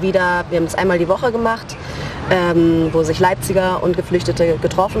immer wieder, wir haben es einmal die Woche gemacht, wo sich Leipziger und Geflüchtete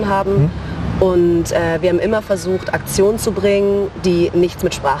getroffen haben. Und wir haben immer versucht, Aktionen zu bringen, die nichts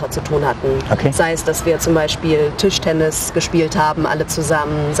mit Sprache zu tun hatten. Okay. Sei es, dass wir zum Beispiel Tischtennis gespielt haben, alle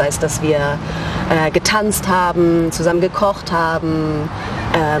zusammen. Sei es, dass wir getanzt haben, zusammen gekocht haben,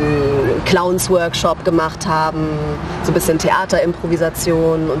 Clowns-Workshop gemacht haben, so ein bisschen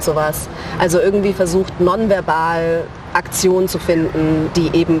Theaterimprovisation und sowas. Also irgendwie versucht, nonverbal Aktionen zu finden, die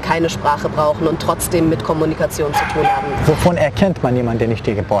eben keine Sprache brauchen und trotzdem mit Kommunikation zu tun haben. Wovon erkennt man jemanden, der nicht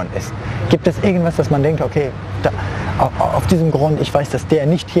hier geboren ist? Gibt es irgendwas, dass man denkt, okay, auf diesem Grund, ich weiß, dass der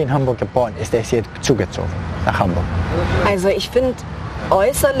nicht hier in Hamburg geboren ist, der ist hier zugezogen nach Hamburg? Also ich finde,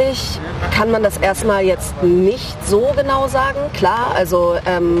 Äußerlich kann man das erstmal jetzt nicht so genau sagen. Klar, also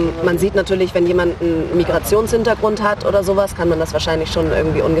man sieht natürlich, wenn jemand einen Migrationshintergrund hat oder sowas, kann man das wahrscheinlich schon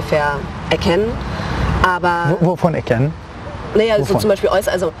irgendwie ungefähr erkennen. Aber Wovon erkennen? naja, so zum Beispiel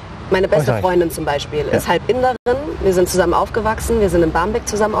also meine beste Freundin zum Beispiel ist halb Inderin. Wir sind zusammen aufgewachsen, wir sind in Barmbek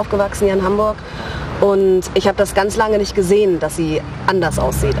zusammen aufgewachsen hier in Hamburg. Und ich habe das ganz lange nicht gesehen, dass sie anders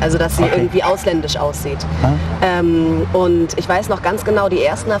aussieht, also dass sie irgendwie ausländisch aussieht. Und ich weiß noch ganz genau die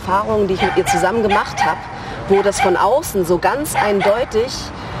ersten Erfahrungen, die ich mit ihr zusammen gemacht habe, wo das von außen so ganz eindeutig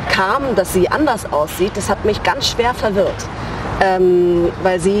kam, dass sie anders aussieht. Das hat mich ganz schwer verwirrt,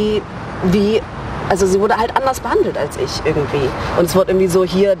 weil sie sie wurde halt anders behandelt als ich irgendwie. Und es wurde irgendwie so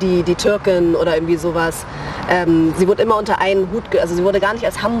hier die Türkin oder irgendwie sowas. Sie wurde immer unter einen Hut, also sie wurde gar nicht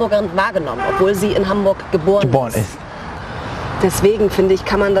als Hamburgerin wahrgenommen, obwohl sie in Hamburg geboren ist. Deswegen finde ich,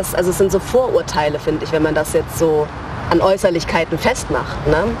 kann man das, also es sind so Vorurteile, finde ich, wenn man das jetzt so an Äußerlichkeiten festmacht.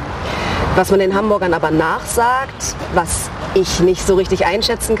 Ne? Was man den Hamburgern aber nachsagt, was ich nicht so richtig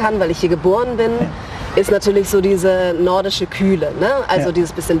einschätzen kann, weil ich hier geboren bin, ist natürlich so diese nordische Kühle, ne? Also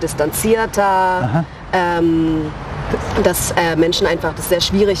dieses bisschen distanzierter, dass Menschen einfach das sehr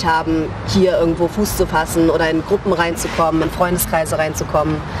schwierig haben, hier irgendwo Fuß zu fassen oder in Gruppen reinzukommen, in Freundeskreise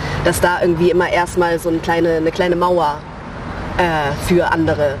reinzukommen, dass da irgendwie immer erstmal so eine kleine Mauer für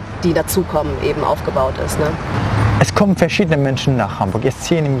andere, die dazukommen, eben aufgebaut ist. Ne? Es kommen verschiedene Menschen nach Hamburg. Es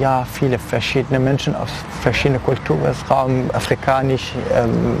ziehen im Jahr viele verschiedene Menschen aus verschiedenen Kulturraum, afrikanisch,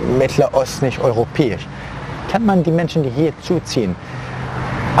 mittelostlich, europäisch. Kann man die Menschen, die hier zuziehen,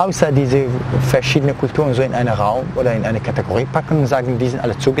 außer diese verschiedenen Kulturen so in einen Raum oder in eine Kategorie packen und sagen, die sind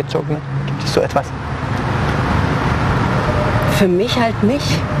alle zugezogen? Gibt es so etwas? Für mich halt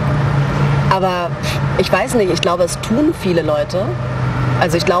nicht. Aber ich weiß nicht, ich glaube, es tun viele Leute.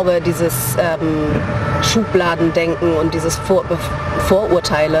 Also ich glaube, dieses Schubladendenken und dieses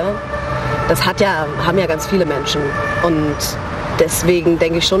Vorurteile, das haben ja ganz viele Menschen. Und deswegen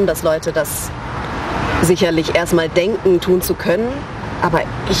denke ich schon, dass Leute das sicherlich erstmal denken, tun zu können. Aber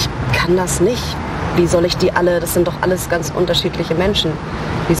ich kann das nicht. Wie soll ich die alle, das sind doch alles ganz unterschiedliche Menschen.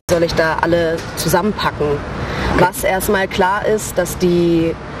 Wie soll ich da alle zusammenpacken? Was erstmal klar ist, dass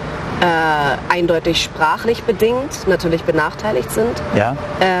die eindeutig sprachlich bedingt natürlich benachteiligt sind. Ja.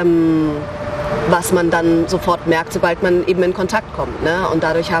 Was man dann sofort merkt, sobald man eben in Kontakt kommt. Ne? Und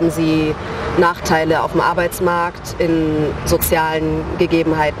dadurch haben sie Nachteile auf dem Arbeitsmarkt, in sozialen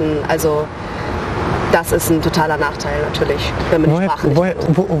Gegebenheiten. Also das ist ein totaler Nachteil natürlich, wenn man die Sprache nicht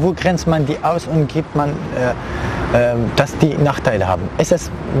wo grenzt man die aus und gibt man, dass die Nachteile haben? Ist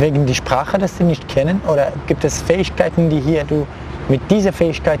es wegen der Sprache, dass sie nicht kennen? Oder gibt es Fähigkeiten, die hier du mit dieser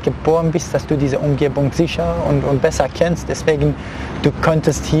Fähigkeit geboren bist, dass du diese Umgebung sicher und besser kennst, deswegen du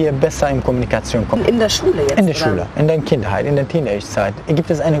könntest hier besser in Kommunikation kommen? In der Schule jetzt? In der Schule, in der Kindheit, in der Teenagezeit. Gibt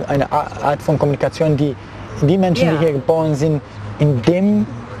es eine Art von Kommunikation, die Menschen, die hier geboren sind, in dem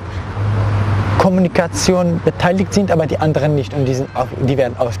Kommunikation beteiligt sind, aber die anderen nicht und die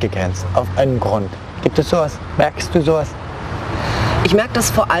werden ausgegrenzt, auf einen Grund? Gibt es sowas? Merkst du sowas? Ich merke das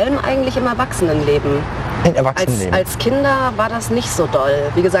vor allem eigentlich im Erwachsenenleben. Als Kinder war das nicht so doll.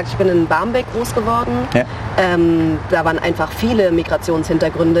 Wie gesagt, ich bin in Barmbek groß geworden. Ja. Da waren einfach viele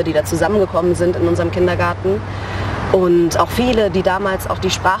Migrationshintergründe, die da zusammengekommen sind in unserem Kindergarten. Und auch viele, die damals auch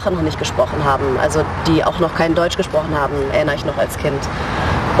die Sprache noch nicht gesprochen haben. Also die auch noch kein Deutsch gesprochen haben, erinnere ich noch als Kind.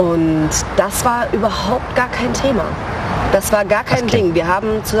 Und das war überhaupt gar kein Thema. Das war gar kein Ding. Wir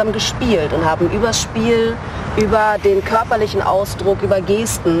haben zusammen gespielt und haben übers Spiel, über den körperlichen Ausdruck, über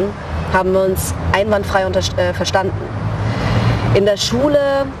Gästen, haben wir uns einwandfrei verstanden. In der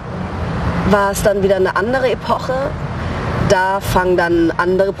Schule war es dann wieder eine andere Epoche. Da fangen dann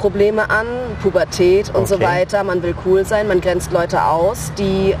andere Probleme an, Pubertät und so weiter. Man will cool sein, man grenzt Leute aus,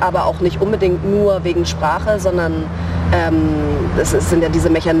 die aber auch nicht unbedingt nur wegen Sprache, sondern sind ja diese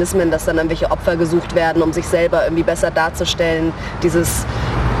Mechanismen, dass dann irgendwelche Opfer gesucht werden, um sich selber irgendwie besser darzustellen. Dieses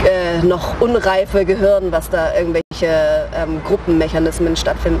noch unreife Gehirn, was da irgendwelche Gruppenmechanismen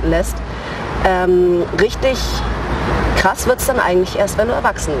stattfinden lässt. Richtig krass wird es dann eigentlich erst, wenn du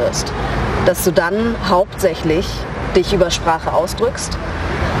erwachsen wirst. Dass du dann hauptsächlich dich über Sprache ausdrückst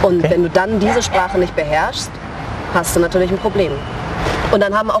und wenn du dann diese Sprache nicht beherrschst, hast du natürlich ein Problem. Und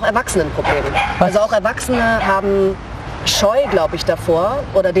dann haben auch Erwachsene ein Problem. Also auch Erwachsene haben Scheu, glaube ich, davor,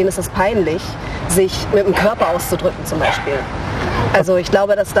 oder denen ist es peinlich, sich mit dem Körper auszudrücken zum Beispiel. Also ich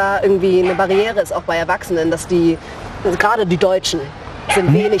glaube, dass da irgendwie eine Barriere ist, auch bei Erwachsenen, dass gerade die Deutschen,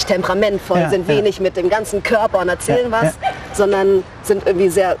 sind wenig temperamentvoll, sind wenig mit dem ganzen Körper und erzählen was, sondern sind irgendwie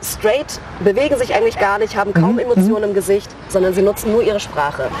sehr straight, bewegen sich eigentlich gar nicht, haben kaum Emotionen im Gesicht, sondern sie nutzen nur ihre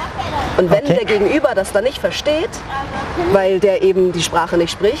Sprache. Und wenn der Gegenüber das dann nicht versteht, weil der eben die Sprache nicht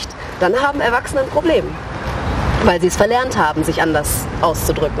spricht, dann haben Erwachsene ein Problem, weil sie es verlernt haben, sich anders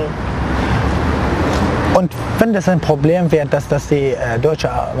auszudrücken. Und wenn das ein Problem wäre, dass die deutsche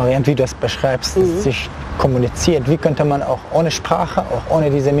Variante, wie du es beschreibst, sich kommuniziert, wie könnte man auch ohne Sprache, auch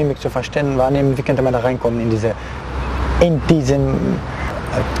ohne diese Mimik zu verstehen, wahrnehmen, wie könnte man da reinkommen in diesem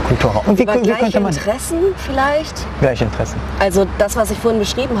Kulturraum? Und wie Gleiche Interessen vielleicht? Gleiche Interessen. Also das, was ich vorhin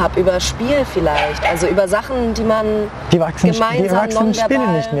beschrieben habe, über Spiel vielleicht, also über Sachen, die man gemeinsam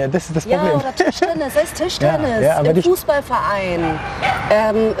spielen nicht mehr, das ist das Problem. Ja, oder Tischtennis, sei es Tischtennis, ja, im Fußballverein,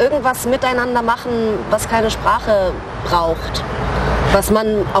 irgendwas miteinander machen, was keine Sprache braucht, was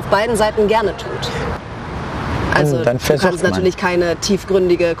man auf beiden Seiten gerne tut. Also du kannst natürlich keine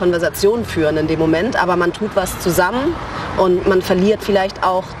tiefgründige Konversation führen in dem Moment, aber man tut was zusammen und man verliert vielleicht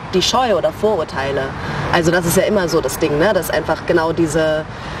auch die Scheu oder Vorurteile. Also das ist ja immer so das Ding, ne? Dass einfach genau diese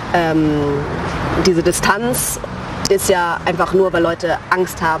Distanz ist ja einfach nur, weil Leute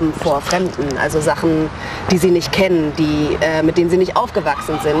Angst haben vor Fremden, also Sachen, die sie nicht kennen, mit denen sie nicht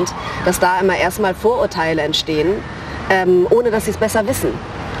aufgewachsen sind, dass da immer erstmal Vorurteile entstehen, ohne dass sie es besser wissen.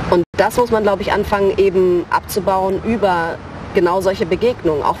 Und das muss man, glaube ich, anfangen eben abzubauen über genau solche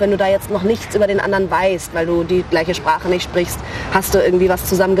Begegnungen. Auch wenn du da jetzt noch nichts über den anderen weißt, weil du die gleiche Sprache nicht sprichst, hast du irgendwie was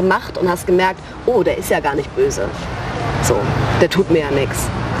zusammen gemacht und hast gemerkt, oh, der ist ja gar nicht böse. So, der tut mir ja nichts.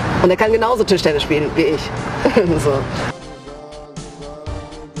 Und der kann genauso Tischtennis spielen wie ich. So.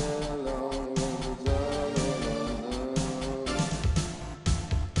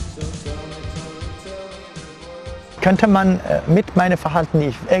 Könnte man mit meinem Verhalten, die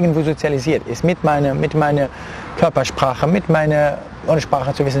ich irgendwo sozialisiert ist, mit meiner Körpersprache, mit meiner, ohne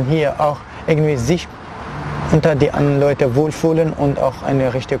Sprache zu wissen, hier auch irgendwie sich unter die anderen Leute wohlfühlen und auch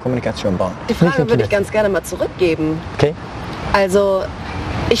eine richtige Kommunikation bauen? Die Frage würde ich ganz gerne mal zurückgeben. Okay. Also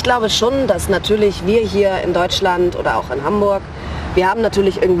ich glaube schon, dass natürlich wir hier in Deutschland oder auch in Hamburg, wir haben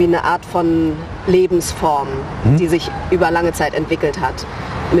natürlich irgendwie eine Art von Lebensform, die sich über lange Zeit entwickelt hat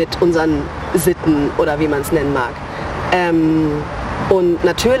mit unseren Sitten oder wie man es nennen mag. Und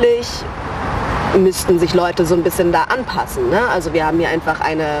natürlich müssten sich Leute so ein bisschen da anpassen, ne? Also wir haben hier einfach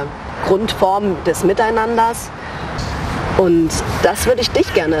eine Grundform des Miteinanders und das würde ich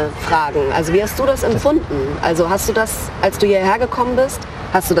dich gerne fragen. Also wie hast du das empfunden? Also hast du das, als du hierher gekommen bist,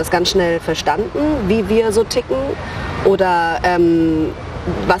 hast du das ganz schnell verstanden, wie wir so ticken? Oder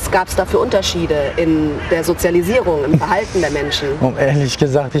was gab es da für Unterschiede in der Sozialisierung, im Verhalten der Menschen? Um ehrlich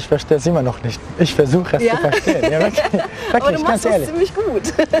gesagt, ich verstehe es immer noch nicht. Ich versuche es zu verstehen. Ja, wirklich, aber du machst es ziemlich gut.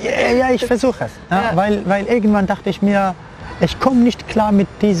 Ja, ich versuche es. Ja, weil irgendwann dachte ich mir, ich komme nicht klar mit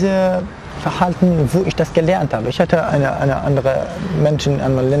diesem Verhalten, wo ich das gelernt habe. Ich hatte eine andere Menschen in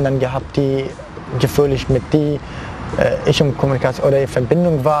anderen Ländern gehabt, die gefühlig mit die ich in Kommunikation oder in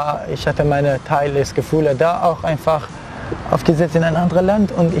Verbindung war. Ich hatte meine Teil des Gefühls da auch einfach aufgesetzt in ein anderes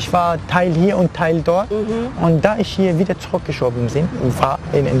Land und ich war Teil hier und Teil dort. Und da ich hier wieder zurückgeschoben bin, war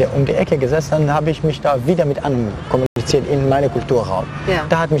um die Ecke gesessen, dann habe ich mich da wieder mit anderen kommuniziert in meinem Kulturraum. Ja.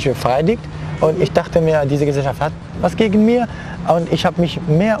 Da hat mich befriedigt und ich dachte mir, diese Gesellschaft hat was gegen mir und ich habe mich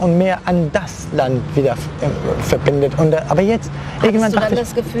mehr und mehr an das Land wieder verbindet. Aber jetzt irgendwann dachte ich...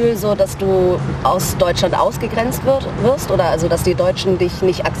 Hast du dann das Gefühl, so, dass du aus Deutschland ausgegrenzt wirst oder also, dass die Deutschen dich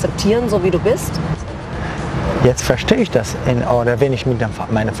nicht akzeptieren, so wie du bist? Jetzt verstehe ich das, oder wenn ich mit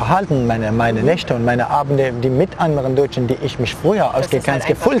meinem Verhalten, meine Nächte und meine Abende, die mit anderen Deutschen, die ich mich früher ausgegrenzt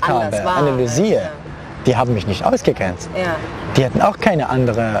gefühlt habe, analysiere, die haben mich nicht ausgegrenzt. Ja. Die hatten auch keine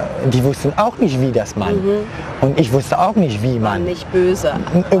andere, die wussten auch nicht, wie das man. Und ich wusste auch nicht, wie man. Nicht böse.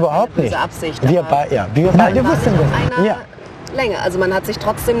 Überhaupt nicht. Absicht, wir beide wussten das. Ja. Länge. Also man hat sich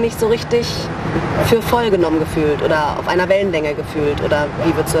trotzdem nicht so richtig für voll genommen gefühlt oder auf einer Wellenlänge gefühlt. Oder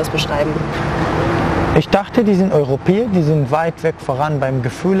wie würdest du das beschreiben? Ich dachte, die sind Europäer, die sind weit weg voran beim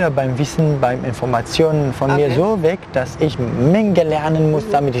Gefühl, beim Wissen, beim Informationen von mir so weg, dass ich Menge lernen muss,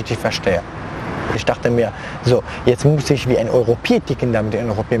 damit ich die verstehe. Ich dachte mir, so, jetzt muss ich wie ein Europäer ticken, damit ein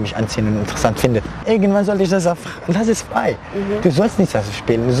Europäer mich anziehen und interessant findet. Irgendwann sollte ich das sagen, lass es frei. Du sollst nicht das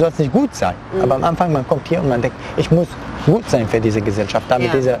spielen, du sollst nicht gut sein. Aber am Anfang, man kommt hier und man denkt, ich muss gut sein für diese Gesellschaft,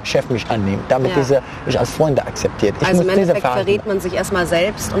 damit dieser Chef mich annimmt, damit dieser mich als Freunde akzeptiert. Also im Endeffekt verrät man sich erstmal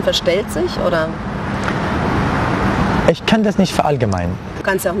selbst und verstellt sich, oder? Ich kann das nicht verallgemeinern. Du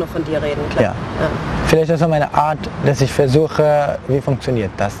kannst ja auch nur von dir reden, klar. Ja. Vielleicht ist das so meine Art, dass ich versuche, wie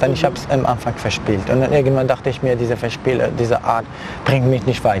funktioniert das. Dann ich habe es am Anfang verspielt und dann irgendwann dachte ich mir, diese Art bringt mich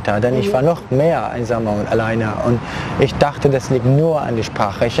nicht weiter. Denn ich war noch mehr einsamer und alleine und ich dachte, das liegt nur an der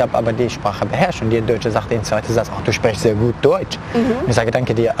Sprache. Ich habe aber die Sprache beherrscht und die Deutsche sagte im zweiten Satz, ach, du sprichst sehr gut Deutsch. Ich sage,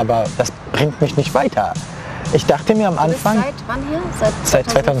 danke dir, aber das bringt mich nicht weiter. Ich dachte mir am Du bist Anfang, seit wann hier? seit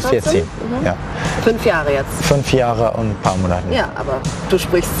 2014. Mhm. Ja. 5 Jahre jetzt. 5 Jahre und ein paar Monate. Ja, aber du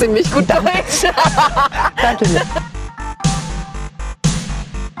sprichst ziemlich gut Deutsch. Danke dir.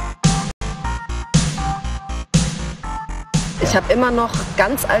 Ich habe immer noch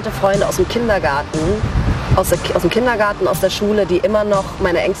ganz alte Freunde aus dem Kindergarten, aus der Schule, die immer noch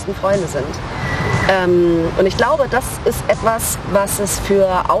meine engsten Freunde sind. Und ich glaube, das ist etwas, was es für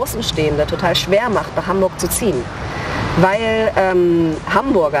Außenstehende total schwer macht, nach Hamburg zu ziehen. Weil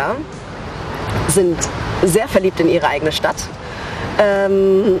Hamburger sind sehr verliebt in ihre eigene Stadt.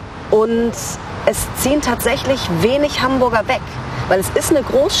 Und es ziehen tatsächlich wenig Hamburger weg. Weil es ist eine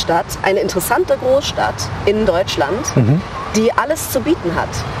Großstadt, eine interessante Großstadt in Deutschland, die alles zu bieten hat.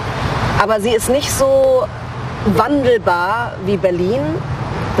 Aber sie ist nicht so wandelbar wie Berlin.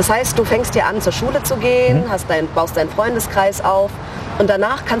 Das heißt, du fängst hier an, zur Schule zu gehen, baust deinen Freundeskreis auf und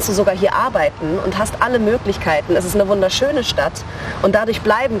danach kannst du sogar hier arbeiten und hast alle Möglichkeiten. Es ist eine wunderschöne Stadt und dadurch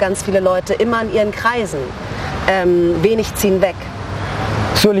bleiben ganz viele Leute immer in ihren Kreisen. Wenig ziehen weg.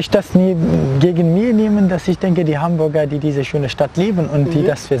 Soll ich das nie gegen mir nehmen, dass ich denke, die Hamburger, die diese schöne Stadt lieben und die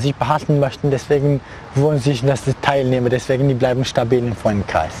das für sich behalten möchten, deswegen wollen sich das teilnehmen, deswegen die bleiben stabil im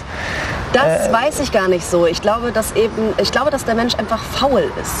Freundeskreis? Das weiß ich gar nicht so. Ich glaube, dass der Mensch einfach faul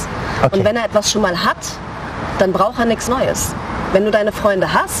ist. Okay. Und wenn er etwas schon mal hat, dann braucht er nichts Neues. Wenn du deine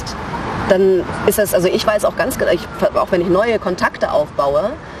Freunde hast, dann ist das, also ich weiß auch ganz genau, auch wenn ich neue Kontakte aufbaue,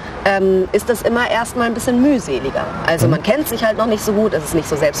 ist das immer erstmal ein bisschen mühseliger. Also man kennt sich halt noch nicht so gut, es ist nicht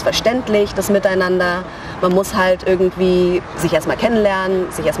so selbstverständlich, das Miteinander. Man muss halt irgendwie sich erstmal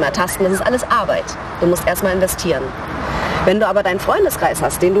kennenlernen, sich erstmal ertasten, das ist alles Arbeit. Du musst erstmal investieren. Wenn du aber deinen Freundeskreis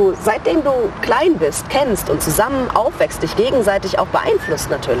hast, den du seitdem du klein bist, kennst und zusammen aufwächst, dich gegenseitig auch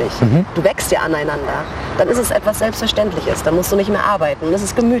beeinflusst natürlich, du wächst ja aneinander, dann ist es etwas Selbstverständliches, dann musst du nicht mehr arbeiten und es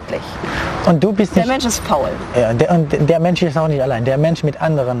ist gemütlich. Und du bist nicht, der Mensch ist faul. Ja, der Mensch ist auch nicht allein. Der Mensch mit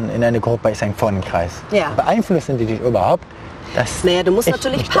anderen in einer Gruppe ist ein Freundeskreis. Ja. Beeinflussen die dich überhaupt? Naja, du musst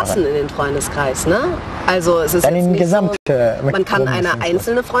natürlich passen in den Freundeskreis, ne? Also es ist dann jetzt in nicht Gesamt, so, man kann eine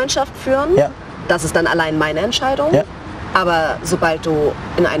einzelne Freundschaft führen, ja. Das ist dann allein meine Entscheidung. Ja. Aber sobald du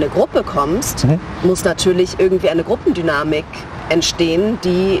in eine Gruppe kommst, muss natürlich irgendwie eine Gruppendynamik entstehen,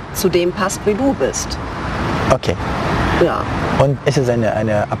 die zu dem passt, wie du bist. Okay. Ja. Und ist es ein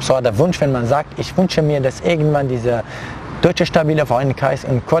absurder Wunsch, wenn man sagt, ich wünsche mir, dass irgendwann dieser deutsche stabile Freundeskreis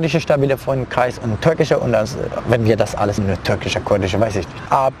und kurdische stabile Freundeskreis und türkische, und wenn wir das alles mit türkischer, kurdische, weiß ich nicht,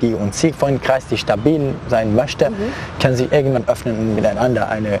 A, B und C Freundeskreis, die stabil sein möchte, kann sich irgendwann öffnen und miteinander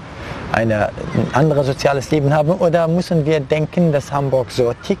ein anderes soziales Leben haben, oder müssen wir denken, dass Hamburg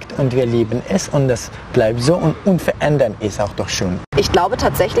so tickt und wir lieben es und das bleibt so und unverändert ist auch doch schon? Ich glaube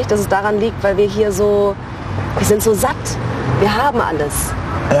tatsächlich, dass es daran liegt, weil wir hier wir sind so satt, wir haben alles.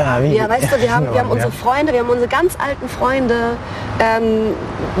 Ja, weißt du, wir haben unsere Freunde, wir haben unsere ganz alten Freunde,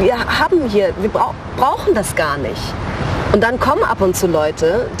 wir brauchen das gar nicht. Und dann kommen ab und zu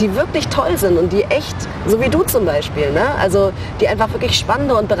Leute, die wirklich toll sind und die echt, so wie du zum Beispiel, ne? Also die einfach wirklich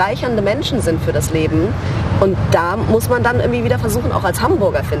spannende und bereichernde Menschen sind für das Leben. Und da muss man dann irgendwie wieder versuchen, auch als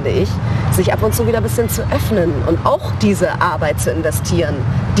Hamburger, finde ich, sich ab und zu wieder ein bisschen zu öffnen und auch diese Arbeit zu investieren,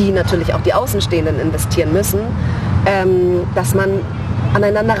 die natürlich auch die Außenstehenden investieren müssen, dass man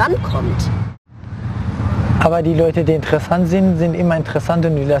aneinander rankommt. Aber die Leute, die interessant sind, sind immer interessant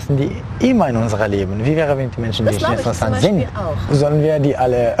und wir lassen die immer in unser Leben. Wie wäre, wenn die Menschen, die nicht interessant sind, sollen wir die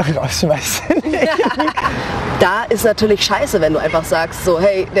alle rausschmeißen? Ja. Da ist natürlich scheiße, wenn du einfach sagst, so,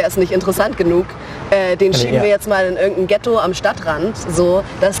 hey, der ist nicht interessant genug, den schieben wir jetzt mal in irgendein Ghetto am Stadtrand. So,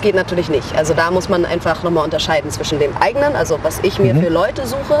 das geht natürlich nicht. Also da muss man einfach nochmal unterscheiden zwischen dem eigenen, also was ich mir für Leute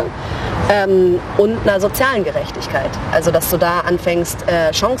suche, und einer sozialen Gerechtigkeit. Also dass du da anfängst,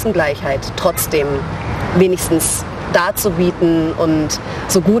 Chancengleichheit trotzdem wenigstens darzubieten und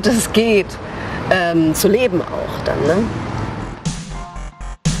so gut es geht zu leben auch dann, ne?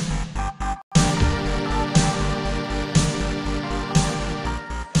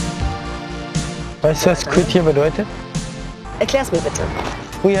 Weißt du, was quiddje bedeutet? Erklär's mir bitte.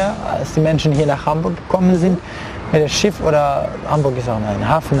 Früher, als die Menschen hier nach Hamburg gekommen sind, mit dem Schiff, oder Hamburg ist auch ein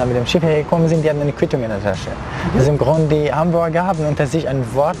Hafen, mit dem Schiff hergekommen sind, die hatten eine Quittung in der Tasche. Das ist im Grunde, die Hamburger haben unter sich ein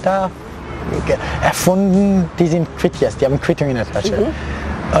Wort da erfunden, die sind quiddjes, die haben Quittung in der Tasche.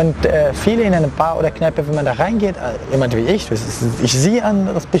 Und viele in eine Bar oder Kneipe, wenn man da reingeht, jemand wie ich sehe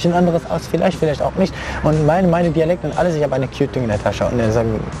anderes, bisschen anderes aus, vielleicht auch nicht. Und meine Dialekte und alles, ich habe eine Quittung in der Tasche. Und dann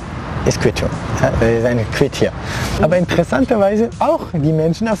sagen, ist Quittung, ist eine Quiddje. Aber interessanterweise auch die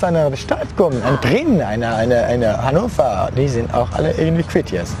Menschen aus einer Stadt kommen, ein Bremen, eine Hannover, die sind auch alle irgendwie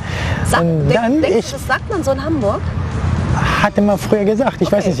Quiddjes. Das sagt man so in Hamburg? Hatte man früher gesagt,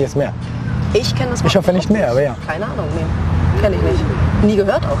 ich weiß nicht jetzt mehr. Ich kenne das Wort. Ich hoffe nicht mehr, aber ja. Keine Ahnung, nee. Kenne ich nicht. Nie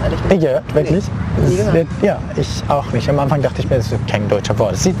gehört auch, ehrlich gesagt. Nie gehört, wirklich? Nie gehört. Ja, ich auch nicht. Am Anfang dachte ich mir, das ist kein deutscher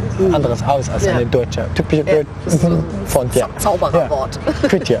Wort. Es sieht anderes aus als eine deutsche, typische Font, ja. Zaubererwort.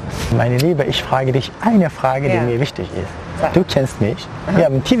 Quiddje. Meine Liebe, ich frage dich eine Frage, die mir wichtig ist. Du kennst mich. Wir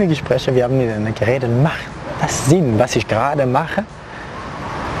haben tiefe Gespräche, wir haben miteinander geredet. Macht das Sinn, was ich gerade mache?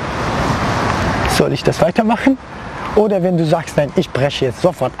 Soll ich das weitermachen? Oder wenn du sagst, nein, ich breche jetzt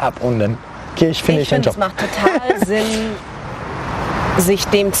sofort ab und dann finde ich einen Job. Es macht total Sinn, sich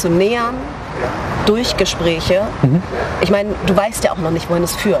dem zu nähern durch Gespräche. Ich meine, du weißt ja auch noch nicht, wohin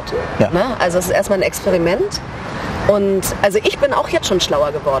es führt. Ja. Ne? Also es ist erstmal ein Experiment. Und also ich bin auch jetzt schon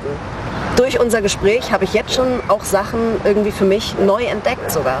schlauer geworden. Durch unser Gespräch habe ich jetzt schon auch Sachen irgendwie für mich neu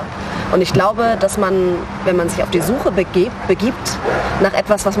entdeckt sogar. Und ich glaube, dass man, wenn man sich auf die Suche begibt nach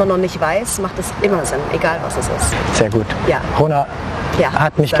etwas, was man noch nicht weiß, macht es immer Sinn, egal was es ist. Sehr gut. Ja. Runa,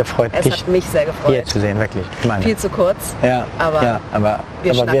 hat mich gefreut, Es hat mich sehr gefreut. hier zu sehen, wirklich. Ich meine, Viel zu kurz, ja, aber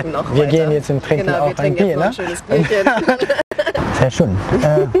wir schnacken noch wir weiter. gehen jetzt und trinken Genau, auch wir ein trinken Bier, jetzt noch ein schönes Bierchen. Sehr schön.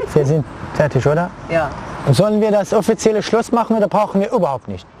 Wir sind fertig, oder? Ja. Und sollen wir das offizielle Schluss machen oder brauchen wir überhaupt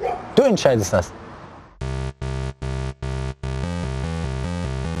nicht? Du entscheidest das.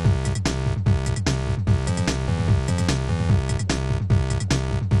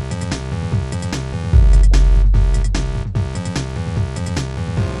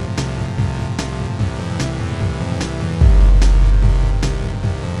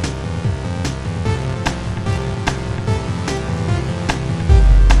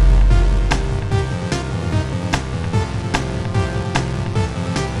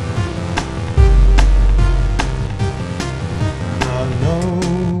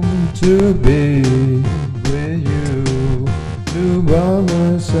 To be with you, to by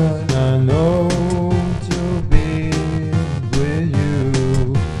my side. I know to be with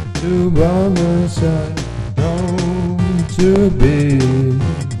you, to by my side. Know to be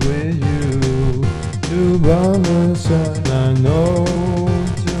with you, to by my side. I know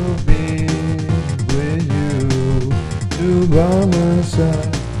to be with you, to by my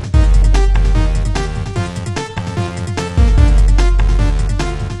side.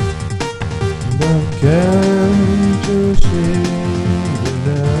 Can't you see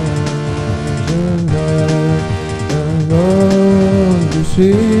the light? I want to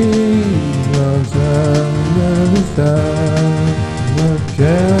see